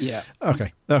 Okay. Yeah.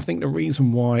 Okay. I think the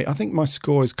reason why I think my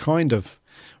score is kind of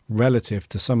relative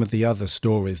to some of the other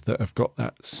stories that have got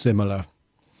that similar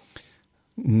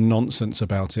nonsense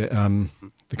about it.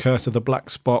 The Curse of the Black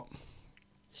Spot.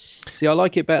 See, I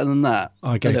like it better than that.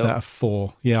 I gave that a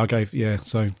 4. Yeah,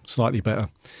 so slightly better.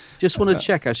 Just want to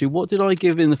check, actually, what did I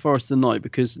give in The Forest of the Night?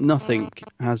 Because nothing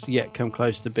has yet come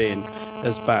close to being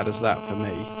as bad as that for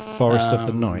me. Forest of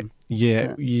the Night.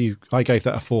 Yeah, I gave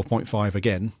that a 4.5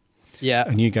 again. Yeah.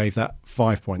 And you gave that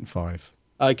 5.5.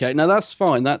 Okay, now that's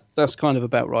fine. That's kind of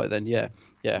about right then. Yeah.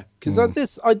 Because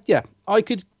I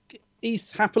could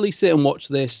happily sit and watch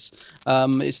this.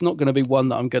 It's not going to be one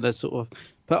that I'm going to sort of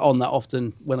put on that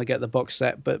often when I get the box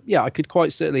set, but yeah, I could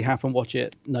quite certainly happen watch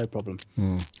it, no problem.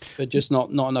 But just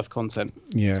not enough content.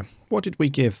 Yeah. What did we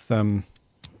give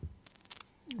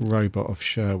Robot of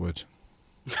Sherwood?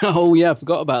 Oh yeah, I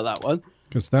forgot about that one.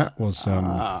 Because that was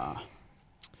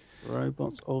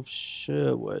Robots of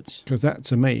Sherwood. Because that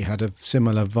to me had a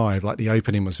similar vibe. Like the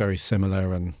opening was very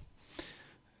similar, and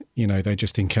they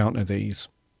just encounter these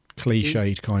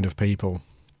cliched kind of people.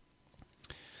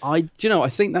 I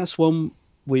think that's one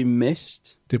we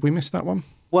missed. Did we miss that one?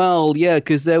 Well, yeah,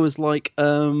 because there was like,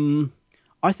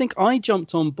 I think I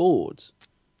jumped on board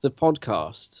the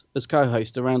podcast as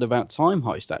co-host around about Time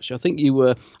Heist. Actually,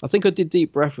 I think I did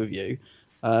Deep Breath with you,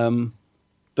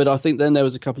 But I think then there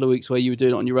was a couple of weeks where you were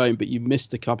doing it on your own, but you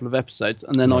missed a couple of episodes,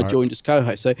 and then I Right. joined as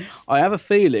co-host. So I have a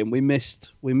feeling we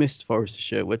missed Forrester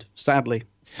Sherwood, sadly.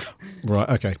 Right,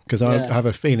 okay. Because Yeah. I have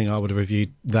a feeling I would have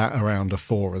reviewed that around a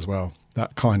 4 as well.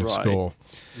 That kind of Right. score.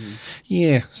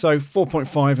 Yeah, so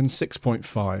 4.5 and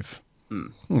 6.5.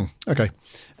 Okay.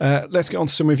 Let's get on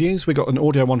to some reviews. We got an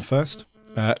audio one first.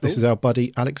 This is our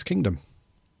buddy Alex Kingdom.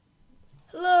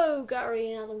 Hello,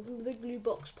 Gary and Adam from the Big Blue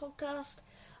Box podcast.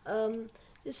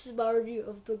 This is my review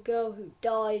of The Girl Who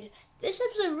Died. This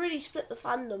episode really split the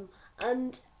fandom,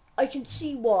 and I can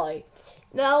see why.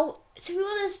 Now, to be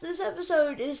honest, this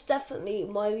episode is definitely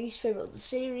my least favourite of the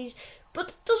series, but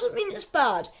it doesn't mean it's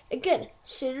bad. Again,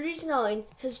 Series 9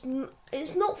 it's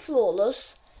not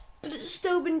flawless, but it's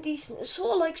still been decent. It's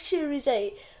sort of like Series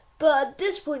 8, but at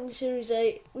this point in Series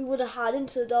 8, we would have had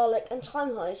Into the Dalek and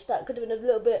Time Heist. That could have been a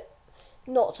little bit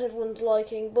not to everyone's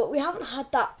liking, but we haven't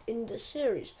had that in this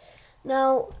series.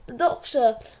 Now, the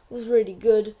Doctor was really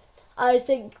good. I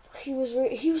think he was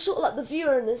sort of like the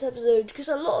viewer in this episode, because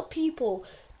a lot of people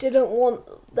didn't want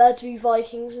there to be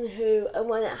Vikings and Who, and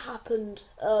when it happened,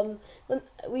 when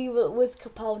we were with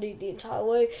Capaldi the entire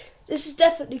way, this is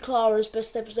definitely Clara's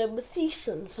best episode, with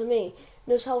Thiessen, for me,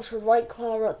 knows how to write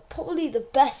Clara, probably the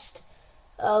best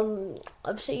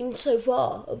I've seen so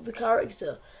far of the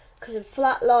character, because in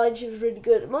Flatline she was really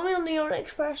good. Mummy on the Orient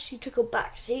Express, she took a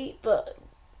back seat, but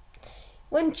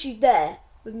when she's there,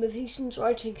 with Matheson's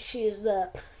writing, she is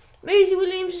there. Maisie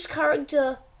Williams'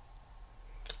 character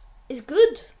is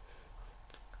good.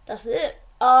 That's it.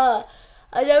 I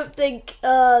don't think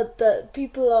that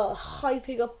people are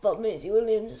hyping up about Maisie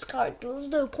Williams' character. There's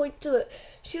no point to it.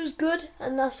 She was good,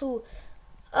 and that's all.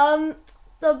 The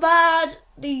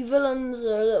villains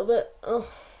are a little bit,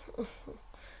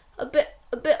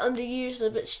 a bit underused, a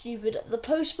bit stupid. The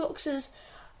post boxes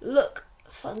look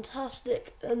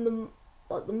fantastic, and the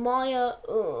Maya,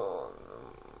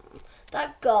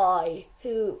 that guy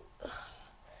who,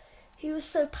 he was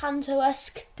so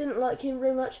Panto-esque, didn't like him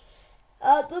very much.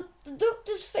 The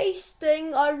Doctor's face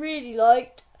thing I really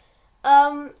liked.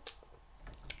 The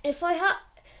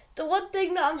one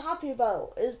thing that I'm happy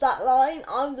about is that line,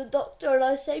 I'm the Doctor and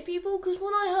I save people, because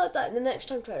when I heard that in the Next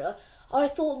Time trailer, I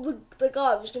thought the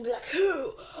guy was going to be like,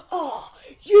 who are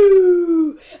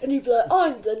you? And he'd be like,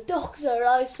 I'm the Doctor and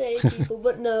I save people.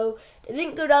 But no, they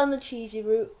didn't go down the cheesy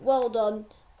route. Well done.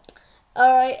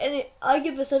 Alright, and I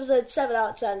give this episode 7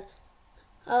 out of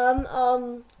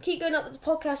 10. Keep going up with the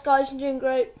podcast, guys. You're doing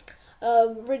great.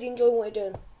 Really enjoying what you're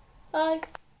doing. Bye.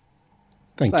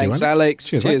 Thanks, Alex.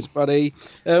 Cheers, mate. buddy.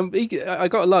 I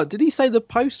got a lot. Did he say the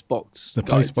post box? The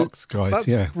post box guys, That's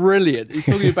yeah. brilliant. He's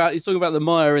talking about the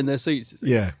Maya in their suits. Isn't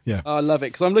he? Yeah. Oh, I love it,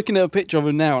 because I'm looking at a picture of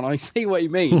him now and I see what he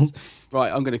means.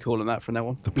 Right, I'm going to call him that from now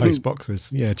on. The post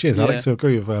boxes. Yeah, cheers, Yeah. Alex. I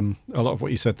agree with a lot of what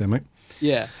you said there, mate.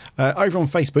 Yeah. Over on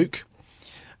Facebook,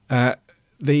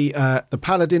 the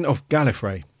Paladin of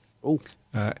Gallifrey. Oh.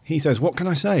 He says, what can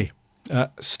I say?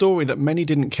 Story that many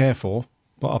didn't care for,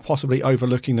 but are possibly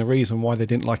overlooking the reason why they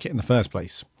didn't like it in the first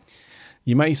place.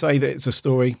 You may say that it's a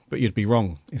story, but you'd be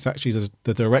wrong. It's actually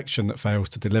the direction that fails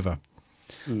to deliver.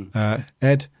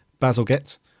 Ed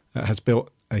Bazalgette has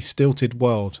built a stilted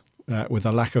world with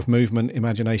a lack of movement,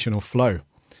 imagination or flow.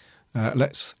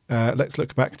 Let's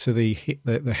look back to the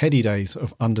heady days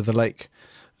of Under the Lake.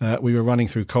 We were running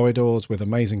through corridors with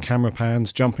amazing camera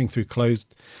pans, jumping through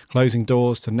closing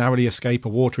doors to narrowly escape a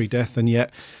watery death, and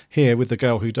yet here, with The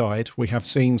Girl Who Died, we have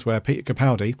scenes where Peter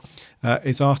Capaldi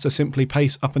is asked to simply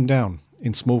pace up and down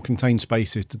in small contained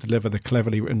spaces to deliver the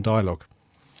cleverly written dialogue.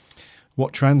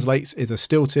 What translates is a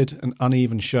stilted and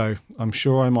uneven show. I'm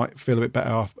sure I might feel a bit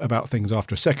better about things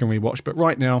after a second rewatch, but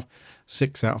right now,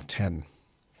 6 out of 10.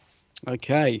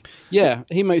 Okay. Yeah,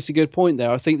 he makes a good point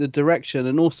there. I think the direction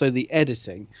and also the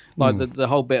editing, like the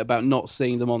whole bit about not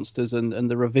seeing the monsters and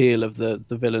the reveal of the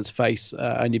villain's face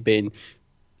only being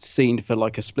seen for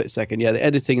like a split second. Yeah, the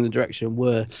editing and the direction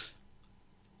were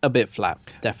a bit flat,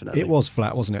 definitely. It was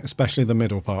flat, wasn't it? Especially the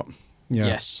middle part. Yeah.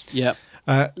 Yes. Yep.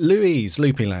 Louise,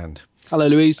 Loopyland. Hello,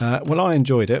 Louise. Well, I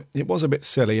enjoyed it. It was a bit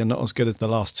silly and not as good as the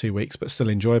last 2 weeks, but still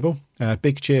enjoyable.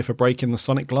 Big cheer for breaking the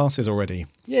Sonic glasses already.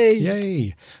 Yay.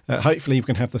 Yay. Hopefully you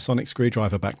can have the Sonic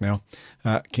screwdriver back now.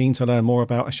 Keen to learn more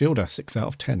about Ashilda, 6 out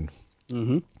of 10.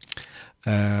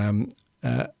 Martin,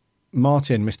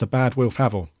 Mr. Bad Will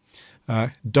Favell.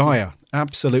 Dire,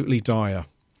 absolutely dire.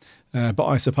 But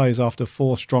I suppose after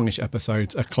 4 strongish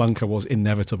episodes, a clunker was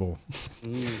inevitable.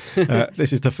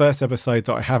 This is the first episode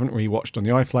that I haven't rewatched on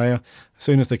the iPlayer. As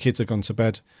soon as the kids have gone to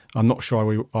bed, I'm not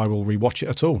sure I will rewatch it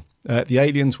at all. The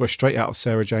aliens were straight out of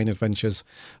Sarah Jane Adventures,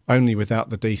 only without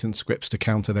the decent scripts to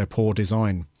counter their poor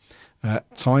design.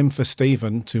 Time for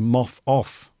Stephen to moth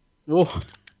off. Oh,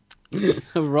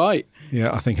 right.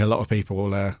 Yeah, I think a lot of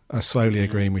people are slowly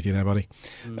agreeing with you there, buddy.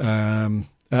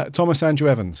 Thomas Andrew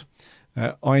Evans.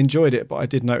 I enjoyed it, but I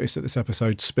did notice that this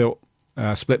episode split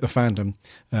the fandom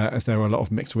as there were a lot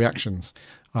of mixed reactions.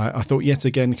 I thought yet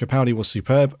again Capaldi was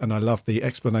superb, and I loved the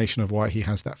explanation of why he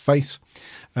has that face.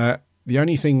 The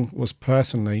only thing that was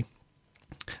personally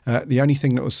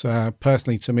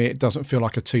to me, it doesn't feel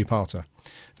like a two-parter,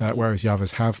 whereas the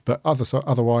others have. But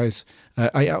otherwise,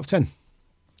 8 out of 10.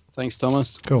 Thanks,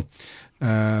 Thomas. Cool.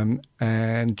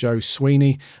 And Joe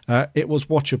Sweeney, it was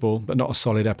watchable, but not a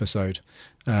solid episode.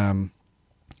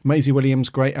 Maisie Williams,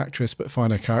 great actress, but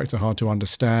find her character hard to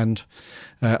understand.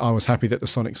 I was happy that the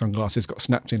Sonic sunglasses got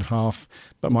snapped in half,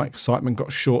 but my excitement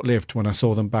got short-lived when I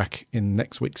saw them back in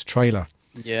next week's trailer.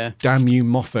 Yeah. Damn you,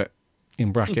 Moffat,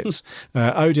 in brackets.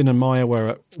 Odin and Maya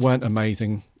weren't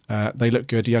amazing. They looked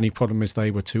good. The only problem is they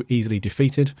were too easily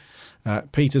defeated.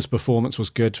 Peter's performance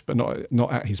was good, but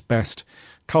not at his best.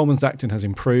 Coleman's acting has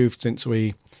improved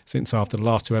since after the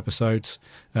last 2 episodes.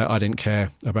 I didn't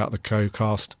care about the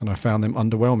co-cast, and I found them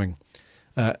underwhelming.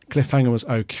 Cliffhanger was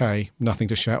okay. Nothing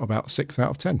to shout about. 6 out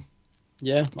of 10.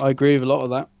 Yeah, I agree with a lot of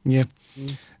that. Yeah.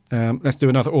 Let's do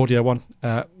another audio one.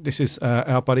 This is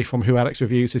our buddy from Who Alex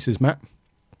Reviews. This is Matt.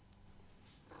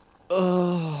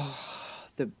 Oh,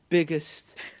 the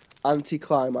biggest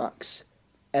anticlimax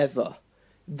ever.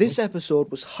 This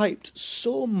episode was hyped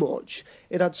so much,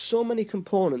 it had so many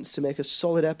components to make a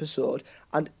solid episode,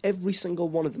 and every single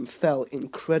one of them fell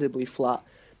incredibly flat.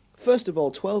 First of all,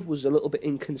 12 was a little bit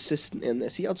inconsistent in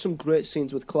this. He had some great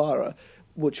scenes with Clara,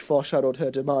 which foreshadowed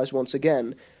her demise once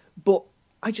again, but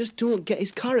I just don't get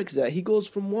his character. He goes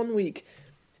from one week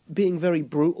being very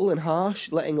brutal and harsh,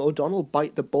 letting O'Donnell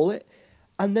bite the bullet,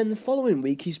 and then the following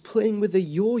week he's playing with a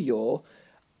yo-yo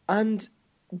and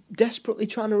desperately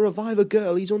trying to revive a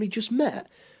girl he's only just met.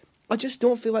 I just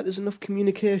don't feel like there's enough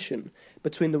communication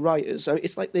between the writers. I mean,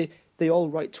 it's like they all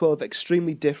write 12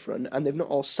 extremely different, and they've not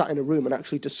all sat in a room and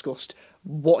actually discussed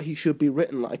what he should be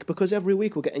written like, because every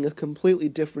week we're getting a completely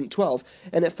different 12,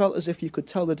 and it felt as if you could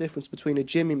tell the difference between a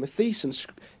Jimmy Matheson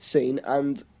scene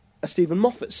and a Stephen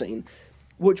Moffat scene,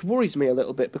 which worries me a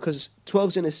little bit, because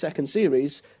 12's in his second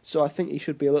series, so I think he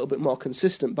should be a little bit more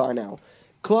consistent by now.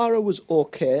 Clara was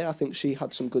okay. I think she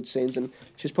had some good scenes, and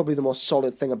she's probably the most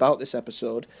solid thing about this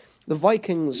episode. The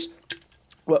Vikings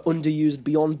were underused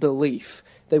beyond belief.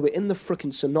 They were in the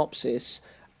frickin' synopsis,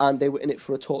 and they were in it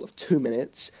for a total of 2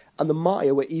 minutes, and the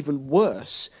Maya were even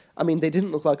worse. I mean, they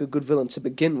didn't look like a good villain to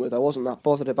begin with. I wasn't that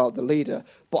bothered about the leader,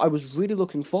 but I was really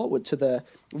looking forward to their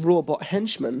robot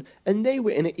henchmen, and they were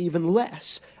in it even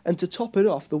less. And to top it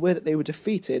off, the way that they were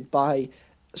defeated by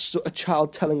a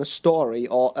child telling a story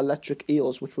or electric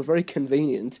eels, which were very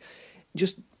convenient,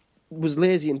 just was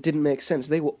lazy and didn't make sense.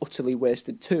 They were utterly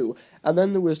wasted too. And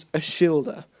then there was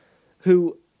Ashilda,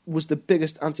 who was the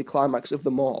biggest anticlimax of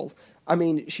them all. I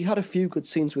mean, she had a few good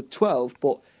scenes with 12,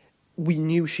 but we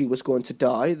knew she was going to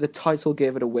die. The title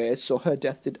gave it away, so her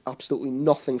death did absolutely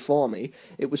nothing for me.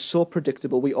 It was so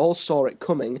predictable. We all saw it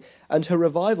coming, and her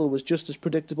revival was just as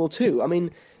predictable too. I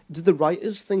mean, did the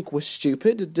writers think we're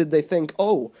stupid? Did they think,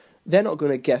 oh, they're not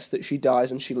going to guess that she dies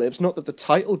and she lives? Not that the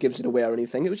title gives it away or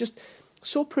anything. It was just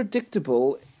so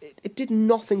predictable. It did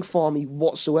nothing for me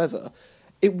whatsoever.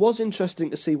 It was interesting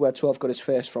to see where 12 got his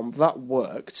face from. That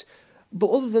worked. But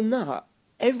other than that,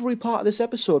 every part of this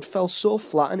episode fell so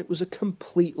flat, and it was a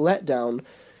complete letdown.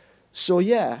 So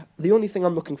yeah, the only thing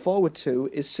I'm looking forward to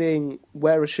is seeing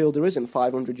where Ashilda is in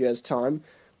 500 years' time.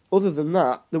 Other than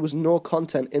that, there was no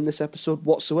content in this episode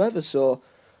whatsoever, so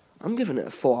I'm giving it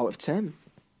a 4 out of 10.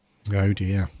 Oh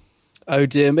dear. Oh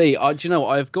dear me. Do you know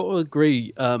what? I've got to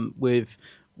agree with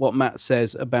what Matt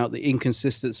says about the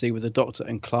inconsistency with the Doctor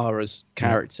and Clara's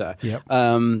character. Yep.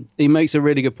 He makes a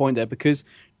really good point there, because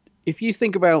if you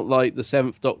think about like the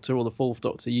 7th Doctor or the 4th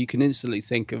Doctor, you can instantly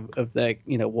think of their,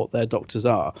 what their doctors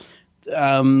are.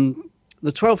 The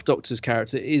 12th Doctor's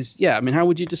character is, I mean, how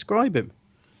would you describe him?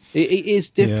 It is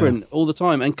different all the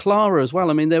time. And Clara as well.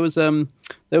 I mean, there was a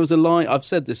line, I've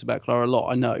said this about Clara a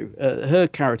lot, I know. Her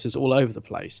character's all over the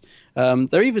place.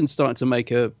 They're even starting to make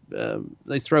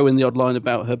they throw in the odd line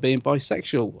about her being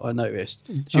bisexual, I noticed.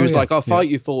 She was like, I'll fight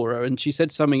you for her. And she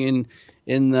said something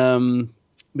in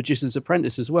Magician's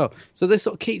Apprentice as well. So they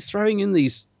sort of keep throwing in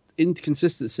these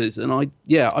inconsistencies, and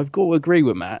I've got to agree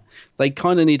with Matt. They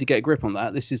kind of need to get a grip on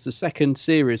that. This is the second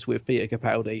series with Peter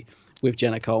Capaldi, with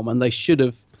Jenna Coleman. They should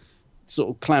have sort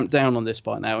of clamped down on this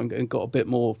by now and got a bit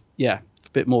more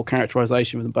bit more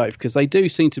characterization with them both, because they do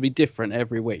seem to be different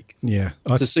every week. Yeah,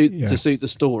 to suit the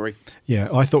story. Yeah,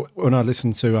 I thought when I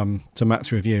listened to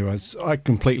Matt's review, I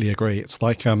completely agree. It's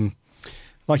like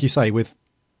you say, with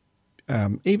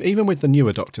even with the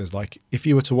newer Doctors, like if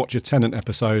you were to watch a Tennant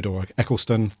episode or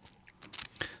Eccleston,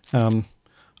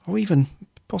 or even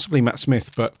possibly Matt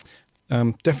Smith, but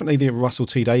definitely the Russell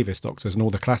T Davies Doctors and all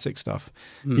the classic stuff,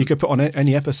 you could put on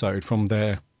any episode from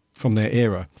their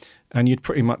era, and you'd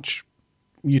pretty much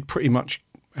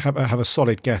have a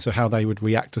solid guess of how they would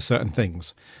react to certain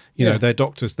things. You know,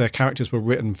 their characters were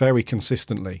written very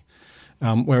consistently,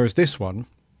 whereas this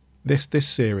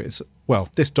series, well,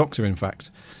 this Doctor, in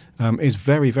fact, is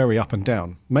very, very up and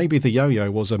down. Maybe the yo-yo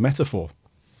was a metaphor.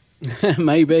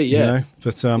 Maybe, yeah. You know?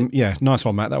 But yeah, nice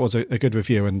one, Matt. That was a good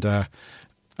review, and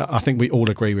I think we all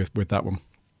agree with that one.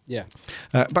 Yeah.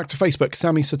 Back to Facebook,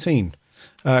 Sammy Satine.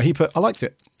 He put, I liked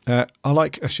it. I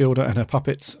like Ashilda and her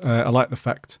puppets. I like the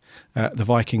fact the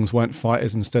Vikings weren't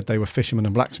fighters, instead they were fishermen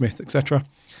and blacksmiths, etc.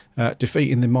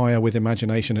 Defeating the Maya with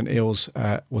imagination and eels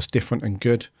was different and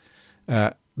good.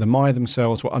 The Maya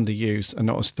themselves were underused and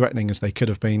not as threatening as they could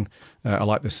have been. I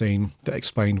like the scene that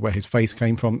explained where his face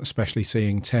came from, especially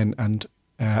seeing Ten and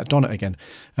Donna again.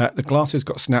 The glasses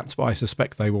got snapped, but I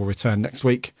suspect they will return next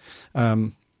week.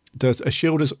 Does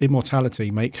Ashilda's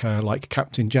immortality make her like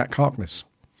Captain Jack Harkness?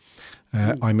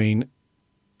 I mean,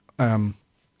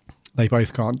 they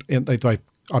both can't.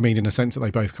 I mean, in a sense that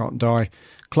they both can't die.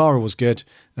 Clara was good.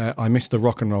 I missed the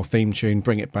rock and roll theme tune.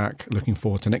 Bring it back. Looking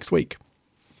forward to next week.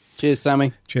 Cheers,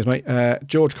 Sammy. Cheers, mate.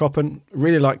 George Coppen,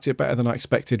 really liked it, better than I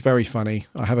expected. Very funny.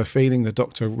 I have a feeling the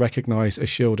Doctor recognised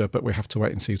Ashilda, but we have to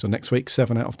wait and see until next week.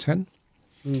 7 out of 10.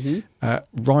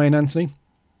 Mm-hmm. Ryan Anthony.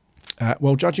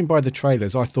 Well, judging by the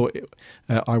trailers, I thought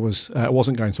I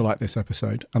wasn't going to like this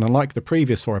episode. And unlike the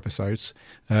previous 4 episodes,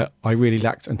 I really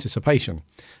lacked anticipation.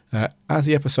 As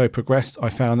the episode progressed, I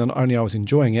found that not only I was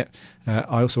enjoying it,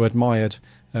 I also admired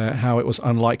how it was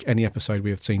unlike any episode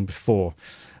we had seen before.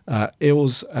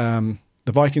 The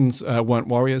Vikings weren't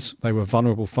warriors, they were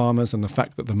vulnerable farmers, and the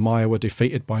fact that the Maya were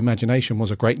defeated by imagination was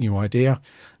a great new idea.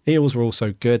 Eels were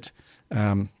also good,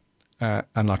 and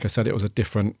like I said, it was a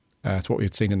different to what we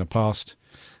had seen in the past.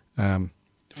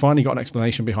 Finally got an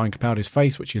explanation behind Capaldi's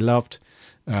face, which he loved.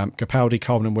 Capaldi,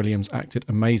 Coleman and Williams acted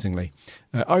amazingly.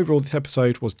 Overall, this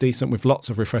episode was decent with lots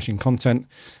of refreshing content.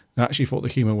 I actually thought the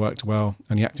humour worked well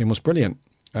and the acting was brilliant.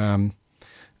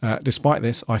 Despite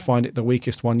this, I find it the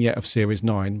weakest one yet of Series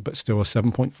 9, but still a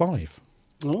 7.5.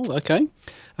 Oh, okay.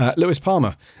 Lewis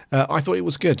Palmer. I thought it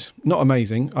was good. Not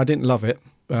amazing. I didn't love it,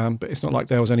 but it's not like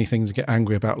there was anything to get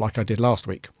angry about like I did last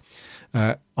week.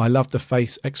 I loved the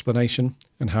face explanation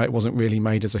and how it wasn't really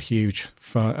made as a huge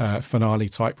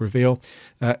finale-type reveal.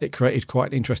 It created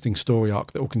quite an interesting story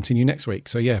arc that will continue next week.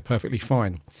 So, yeah, perfectly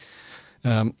fine.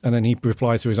 And then he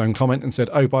replied to his own comment and said,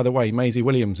 oh, by the way, Maisie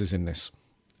Williams is in this.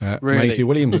 Really? Maisie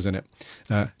Williams is in it.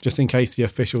 Just in case the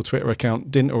official Twitter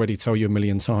account didn't already tell you a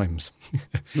million times.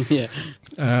 Yeah.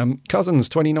 Cousins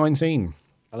 2019.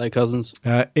 Hello, Cousins.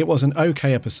 It was an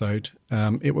okay episode.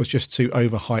 It was just too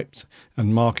overhyped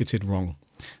and marketed wrong.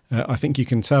 I think you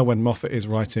can tell when Moffat is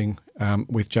writing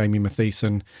with Jamie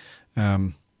Matheson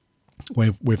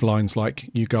with lines like,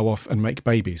 you go off and make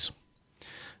babies.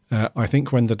 I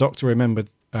think when the Doctor remembered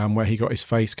where he got his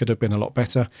face could have been a lot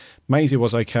better. Maisie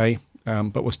was okay,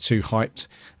 but was too hyped,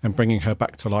 and bringing her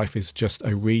back to life is just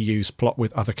a reused plot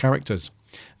with other characters.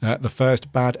 The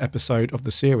first bad episode of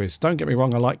the series. Don't get me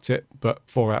wrong, I liked it, but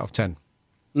 4 out of 10.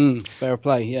 Fair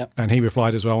play, yeah. And he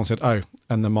replied as well and said, oh,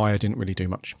 and the Maya didn't really do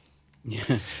much.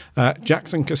 Yeah.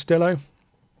 Jackson Castillo.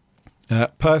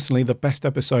 Personally, the best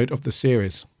episode of the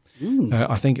series.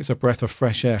 I think it's a breath of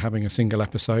fresh air having a single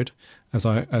episode.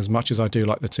 As much as I do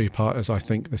like the 2-parters, I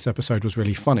think this episode was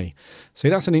really funny. See,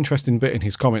 that's an interesting bit in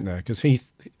his comment there,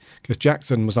 because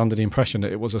Jackson was under the impression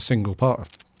that it was a single-parter.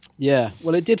 Yeah,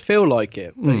 well, it did feel like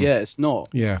it, but yeah, it's not.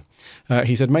 Yeah.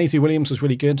 He said Maisie Williams was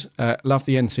really good. Loved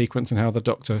the end sequence and how the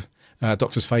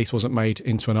Doctor's face wasn't made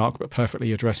into an arc, but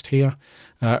perfectly addressed here.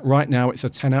 Right now, it's a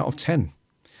 10 out of 10.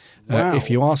 Wow. If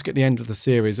you ask at the end of the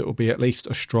series, it will be at least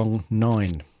a strong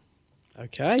 9.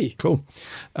 Okay. Cool.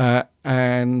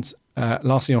 And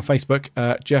lastly on Facebook,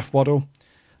 Jeff Waddle.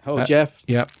 Oh, Jeff.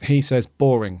 Yeah, he says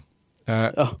boring.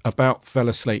 About fell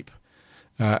asleep.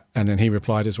 And then he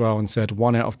replied as well and said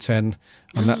 1 out of 10,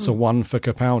 and that's a 1 for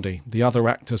Capaldi. The other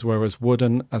actors were as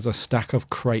wooden as a stack of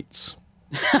crates.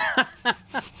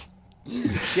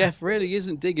 Jeff really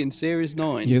isn't digging Series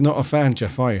 9. You're not a fan,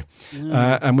 Jeff, are you?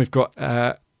 No. And we've got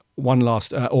one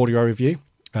last audio review.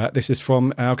 This is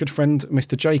from our good friend,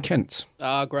 Mr. J. Kent.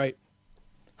 Ah, great.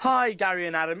 Hi, Gary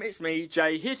and Adam, it's me,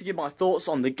 Jay, here to give my thoughts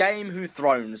on The Game Who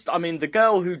Thrones. I mean, The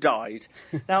Girl Who Died.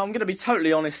 Now, I'm going to be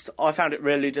totally honest, I found it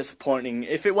really disappointing.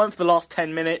 If it weren't for the last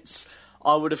 10 minutes,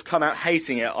 I would have come out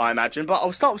hating it, I imagine. But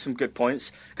I'll start with some good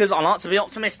points, because I like to be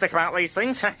optimistic about these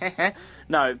things.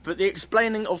 No, but the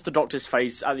explaining of the Doctor's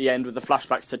face at the end with the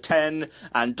flashbacks to Ten,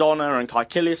 and Donna, and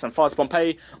Caecilius, and Fires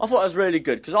Pompeii, I thought that was really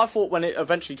good, because I thought when it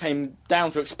eventually came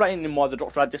down to explaining why the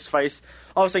Doctor had this face,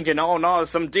 I was thinking, oh no,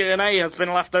 some DNA has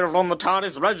been left over on the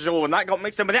TARDIS residue, and that got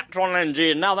mixed in with the Aptron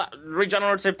energy, and now that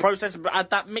regenerative process had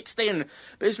that mixed in.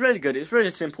 But it's really good, it's really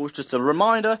simple, it's just a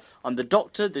reminder, I'm the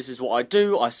Doctor, this is what I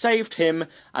do, I saved him,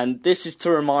 and this is to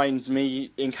remind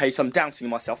me in case I'm doubting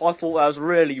myself. I thought that was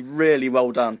really, really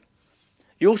well done.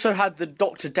 You also had the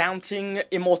Doctor doubting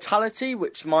immortality,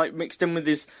 which might mixed in with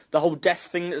the whole death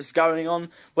thing that's going on.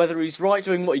 Whether he's right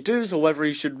doing what he does, or whether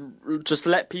he should just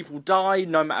let people die,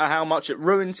 no matter how much it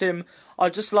ruins him. I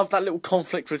just love that little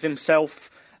conflict with himself.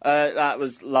 That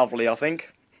was lovely, I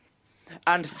think.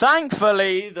 And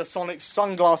thankfully, the Sonic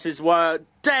sunglasses were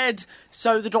dead,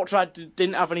 so the Doctor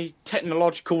didn't have any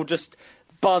technological just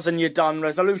buzz and you're done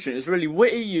resolution. It's really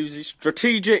witty, uses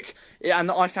strategic,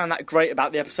 and I found that great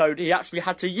about the episode. He actually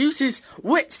had to use his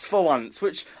wits for once,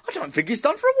 which I don't think he's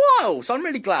done for a while, so I'm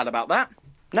really glad about that.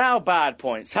 Now, bad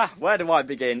points. Where do I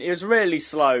begin? It was really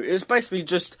slow. It was basically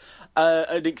just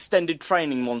an extended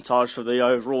training montage for the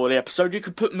overall episode. You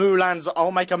could put Mulan's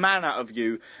I'll Make a Man Out of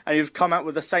You, and you've come out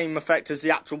with the same effect as the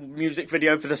actual music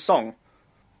video for the song.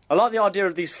 I like the idea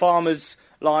of these farmers,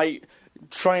 like,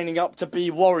 training up to be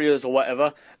warriors or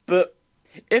whatever, but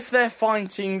if they're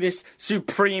fighting this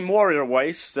supreme warrior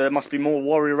race, there must be more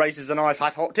warrior races than I've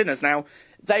had hot dinners now,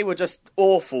 they were just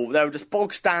awful. They were just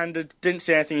bog standard, didn't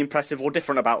see anything impressive or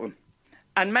different about them.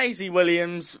 And Maisie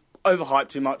Williams, overhyped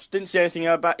too much, didn't see anything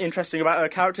interesting about her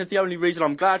character. The only reason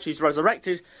I'm glad she's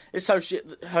resurrected is so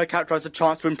her character has a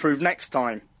chance to improve next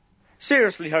time.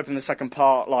 Seriously hoping the second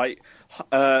part,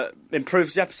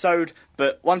 improves the episode,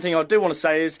 but one thing I do want to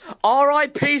say is,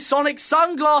 R.I.P. Sonic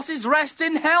Sunglasses, rest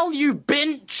in hell, you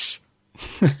binch!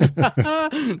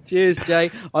 Cheers,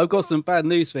 Jay. I've got some bad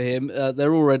news for him.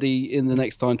 They're already in the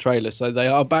Next Time trailer, so they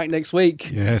are back next week.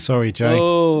 Yeah, sorry, Jay.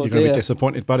 Oh, you're going to be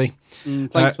disappointed, buddy.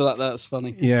 Thanks for that. That's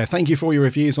funny. Yeah, thank you for all your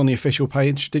reviews on the official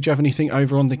page. Did you have anything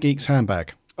over on the Geeks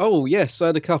Handbag? Oh, yes, I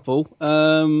had a couple.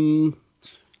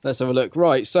 Let's have a look.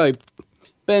 Right, so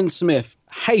Ben Smith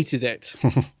hated it.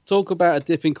 Talk about a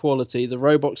dip in quality. The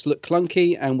robots looked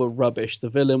clunky and were rubbish. The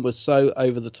villain was so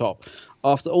over the top.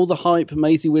 After all the hype,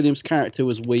 Maisie Williams' character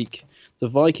was weak. The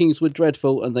Vikings were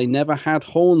dreadful and they never had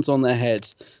horns on their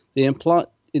heads. The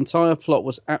entire plot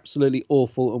was absolutely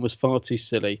awful and was far too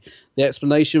silly. The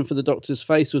explanation for the Doctor's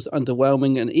face was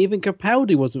underwhelming, and even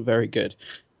Capaldi wasn't very good.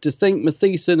 To think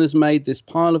Matheson has made this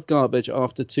pile of garbage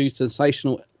after 2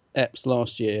 sensational eps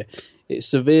last year. It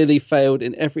severely failed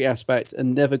in every aspect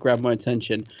and never grabbed my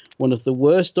attention. One of the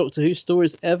worst Doctor Who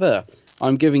stories ever.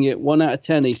 I'm giving it 1 out of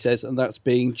 10, he says, and that's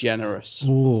being generous.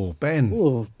 Oh, Ben.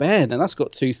 Oh, Ben, and that's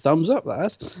got 2 thumbs up,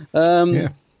 that.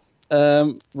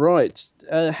 Right.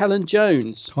 Helen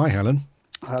Jones. Hi, Helen.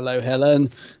 Hello, Helen.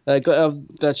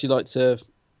 Glad she liked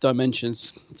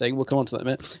Dimensions thing. We'll come on to that in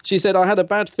a minute. She said, I had a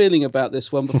bad feeling about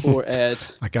this one before it aired.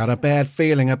 I got a bad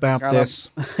feeling about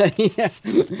this. Yeah.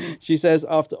 She says,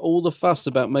 after all the fuss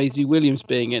about Maisie Williams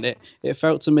being in it, it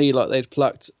felt to me like they'd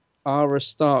plucked Arya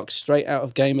Stark straight out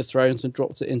of Game of Thrones and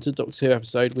dropped it into Doctor Who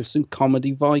episode with some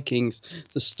comedy Vikings.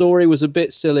 The story was a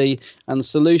bit silly, and the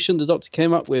solution the Doctor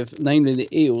came up with, namely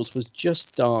the eels, was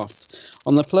just daft.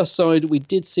 On the plus side, we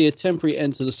did see a temporary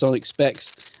end to the Sonic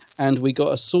specs, and we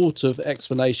got a sort of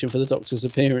explanation for the Doctor's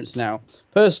appearance now.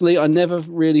 Personally, I never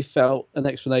really felt an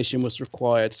explanation was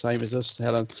required, same as us,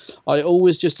 Helen. I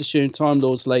always just assumed Time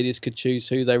Lord's ladies could choose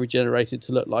who they regenerated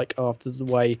to look like after the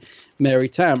way Mary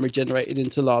Tam regenerated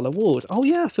into Lala Ward. Oh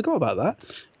yeah, I forgot about that.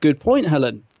 Good point,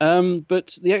 Helen.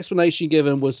 But the explanation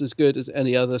given was as good as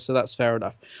any other, so that's fair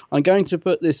enough. I'm going to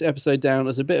put this episode down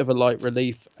as a bit of a light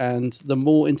relief and the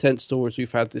more intense stories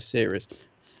we've had this series.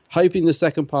 Hoping the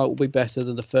second part will be better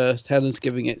than the first. Helen's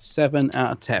giving it 7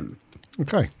 out of 10.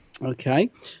 Okay.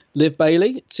 Liv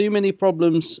Bailey, too many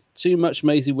problems, too much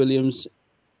Maisie Williams.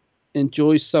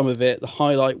 Enjoys some of it. The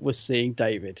highlight was seeing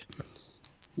David.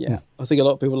 Yeah, I think a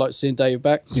lot of people like seeing David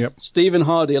back. Yep. Stephen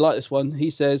Hardy, I like this one. He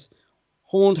says,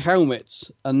 horned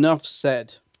helmets, enough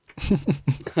said.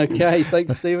 Okay,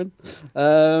 thanks, Stephen.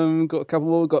 Got a couple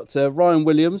more. Got Ryan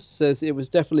Williams says it was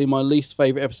definitely my least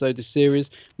favourite episode of the series,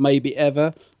 maybe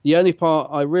ever. The only part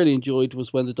I really enjoyed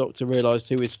was when the Doctor realised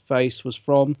who his face was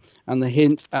from and the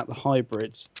hint at the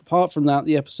hybrids. Apart from that,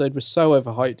 the episode was so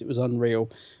overhyped it was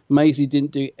unreal. Maisie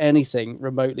didn't do anything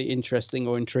remotely interesting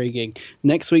or intriguing.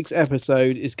 Next week's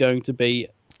episode is going to be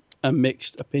a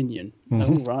mixed opinion.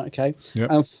 Mhm. Oh, right, okay. Yep.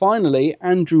 And finally,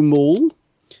 Andrew Maul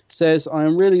says, I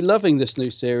am really loving this new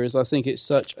series. I think it's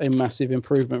such a massive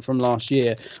improvement from last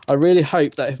year. I really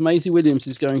hope that if Maisie Williams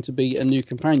is going to be a new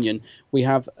companion, we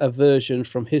have a version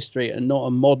from history and not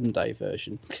a modern day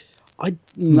version. I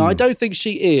don't think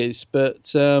she is,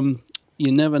 but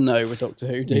you never know with Doctor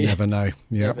Who, do you? You never know.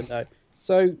 Yeah. Never know.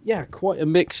 So, yeah, quite a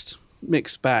mixed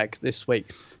bag this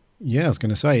week. Yeah, I was going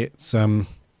to say, it's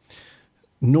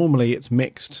normally it's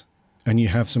mixed and you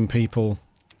have some people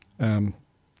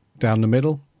down the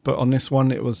middle, but on this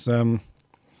one it was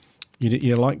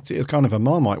you liked it. It was kind of a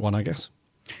Marmite one, I guess.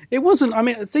 It wasn't. I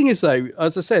mean, the thing is, though,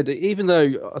 as I said, even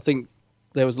though I think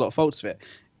there was a lot of faults of it,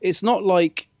 it's not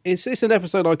like it's an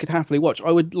episode I could happily watch.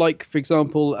 I would like, for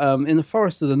example, in the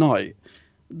Forest of the Night.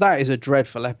 That is a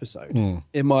dreadful episode,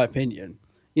 in my opinion.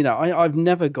 You know, I've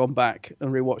never gone back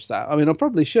and rewatched that. I mean, I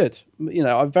probably should. You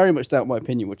know, I very much doubt my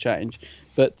opinion would change.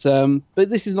 But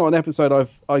this is not an episode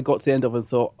I got to the end of and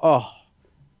thought, oh,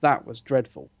 that was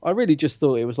dreadful. I really just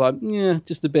thought it was like, yeah,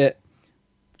 just a bit,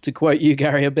 to quote you,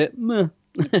 Gary, a bit meh.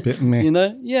 Bit meh. You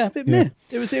know? Yeah, a bit meh.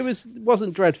 It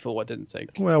wasn't dreadful, I didn't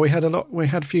think. Well, we had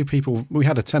a few people, we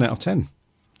had a 10 out of 10.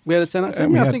 We had a 10 out of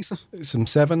 10? Yeah, I think so. Some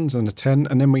 7s and a 10,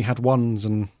 and then we had 1s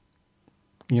and,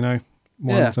 and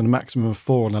a maximum of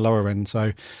 4 on the lower end.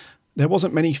 So there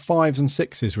wasn't many 5s and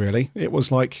 6s, really. It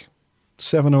was like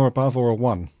 7 or above or a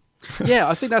 1. Yeah,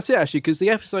 I think that's it, actually, because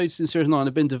the episodes in Series 9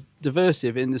 have been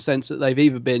diversive in the sense that they've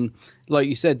either been, like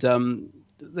you said,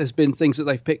 there's been things that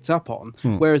they've picked up on,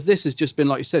 whereas this has just been,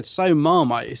 like you said, so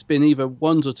Marmite. It's been either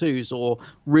 1s or 2s or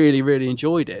really, really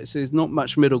enjoyed it. So there's not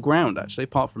much middle ground, actually,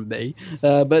 apart from me.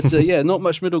 But not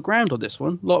much middle ground on this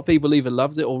one. A lot of people either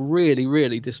loved it or really,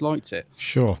 really disliked it.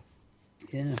 Sure.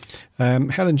 Yeah.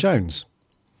 Helen Jones.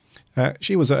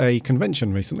 She was at a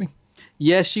convention recently.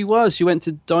 Yes, she was. She went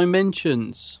to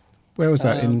Dimensions. Where was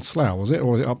that? In Slough, was it?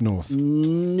 Or was it up north?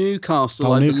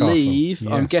 Newcastle, I believe.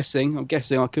 Yes. I'm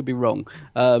guessing. I could be wrong.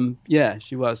 Yeah,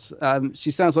 she was.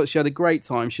 She sounds like she had a great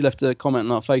time. She left a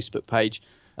comment on our Facebook page,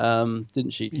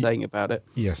 didn't she, saying about it?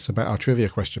 Yes, about our trivia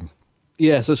question.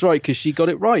 Yes, that's right, because she got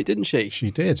it right, didn't she? She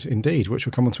did, indeed, which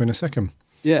we'll come on to in a second.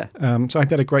 Yeah. So I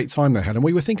had a great time there, Helen.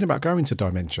 We were thinking about going to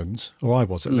Dimensions, or I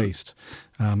was at least.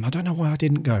 I don't know why I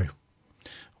didn't go.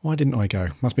 Why didn't I go?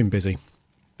 Must have been busy.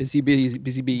 Busy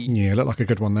bee. Yeah, looked like a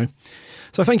good one, though.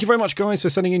 So thank you very much, guys, for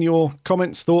sending in your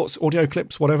comments, thoughts, audio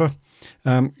clips, whatever.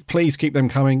 Please keep them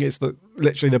coming. It's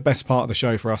literally the best part of the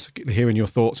show for us, hearing your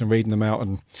thoughts and reading them out.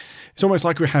 And it's almost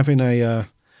like we're having a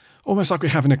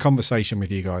conversation with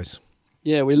you guys.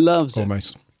 Yeah, we love it.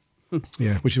 Almost.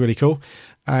 Yeah, which is really cool.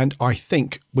 And I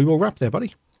think we will wrap there,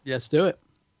 buddy. Let's do it.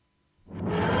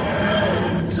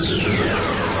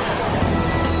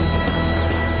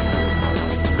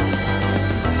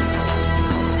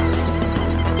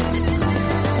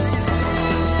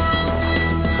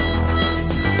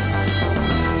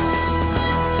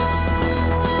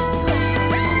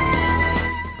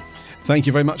 Thank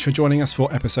you very much for joining us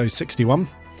for episode 61.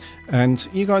 And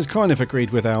you guys kind of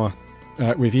agreed with our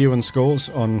review and scores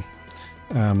on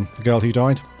The Girl Who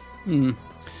Died.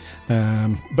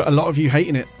 But a lot of you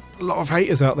hating it. A lot of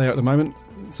haters out there at the moment.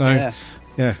 So,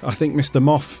 yeah, I think Mr.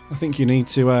 Moff, I think you need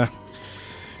to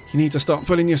start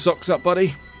pulling your socks up,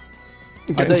 buddy.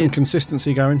 Getting some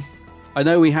consistency going. I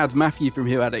know we had Matthew from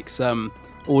Who Addicts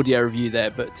audio review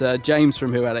there, but James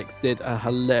from Who Addicts did a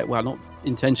hilarious, well, not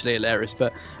intentionally hilarious,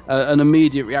 but an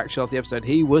immediate reaction after the episode.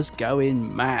 He was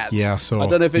going mad. Yeah, I saw. I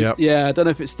don't know if I don't know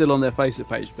if it's still on their Facebook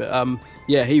page, but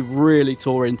he really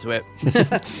tore into it.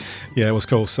 Yeah, it was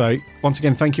cool. So once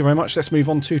again, thank you very much. Let's move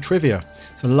on to trivia.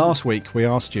 So last week we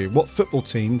asked you, what football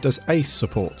team does Ace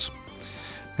support?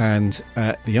 And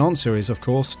the answer is, of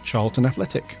course, Charlton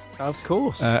Athletic. Of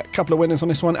course. A couple of winners on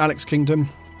this one. Alex Kingdom,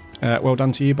 well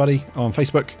done to you, buddy, on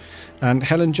Facebook, and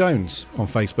Helen Jones on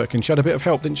Facebook. And she had a bit of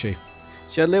help, didn't she?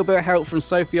 She had a little bit of help from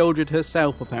Sophie Aldred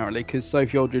herself, apparently, because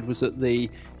Sophie Aldred was at the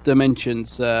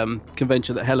Dimensions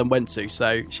convention that Helen went to.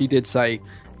 So she did say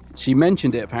she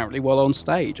mentioned it, apparently, while on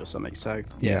stage or something. So,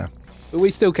 yeah. But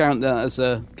we still count that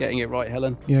as getting it right,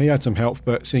 Helen. Yeah, you had some help,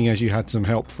 but seeing as you had some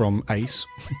help from Ace,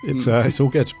 it's all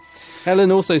good.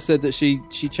 Helen also said that she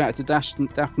chatted to Daphne.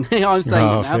 I'm saying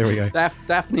it now. Here we go.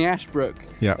 Daphne Ashbrook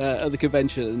Yeah. at the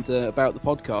convention and about the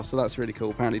podcast. So that's really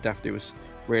cool. Apparently, Daphne was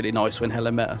really nice when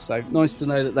Helen met her. So nice to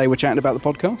know that they were chatting about the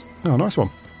podcast. Oh, nice one.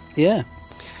 Yeah.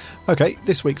 Okay,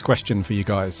 this week's question for you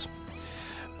guys.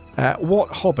 What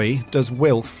hobby does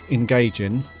Wilf engage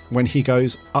in when he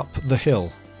goes up the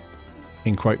hill?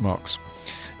 In quote marks.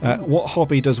 What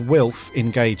hobby does Wilf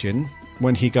engage in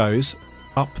when he goes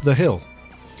up the hill?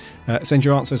 Send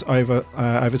your answers over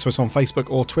to us on Facebook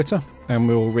or Twitter, and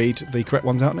we'll read the correct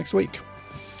ones out next week.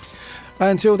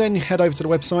 Until then, head over to the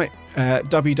website,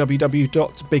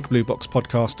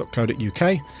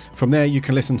 www.bigblueboxpodcast.co.uk. From there, you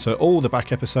can listen to all the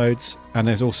back episodes, and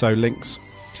there's also links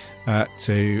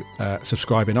to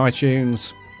subscribe in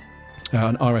iTunes,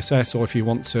 and RSS, or if you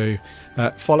want to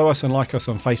follow us and like us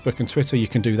on Facebook and Twitter, you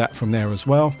can do that from there as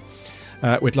well.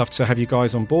 We'd love to have you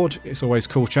guys on board. It's always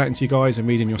cool chatting to you guys and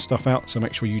reading your stuff out, so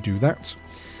make sure you do that.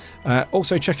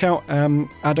 Also, check out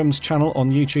Adam's channel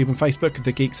on YouTube and Facebook,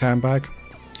 The Geek's Handbag.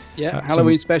 Yeah,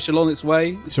 Halloween special on its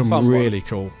way. It's some fun really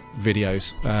cool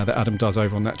videos that Adam does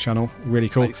over on that channel. Really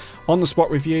cool. Thanks. On-the-spot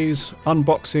reviews,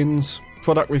 unboxings,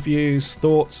 product reviews,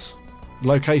 thoughts,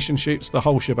 location shoots, the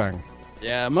whole shebang.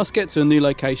 Yeah, I must get to a new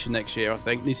location next year, I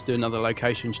think. Need to do another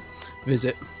location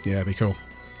visit. Yeah, it'd be cool.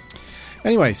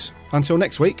 Anyways, until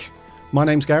next week, my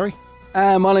name's Gary.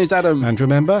 My name's Adam. And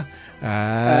remember,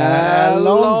 Alonzi!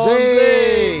 Alonzi!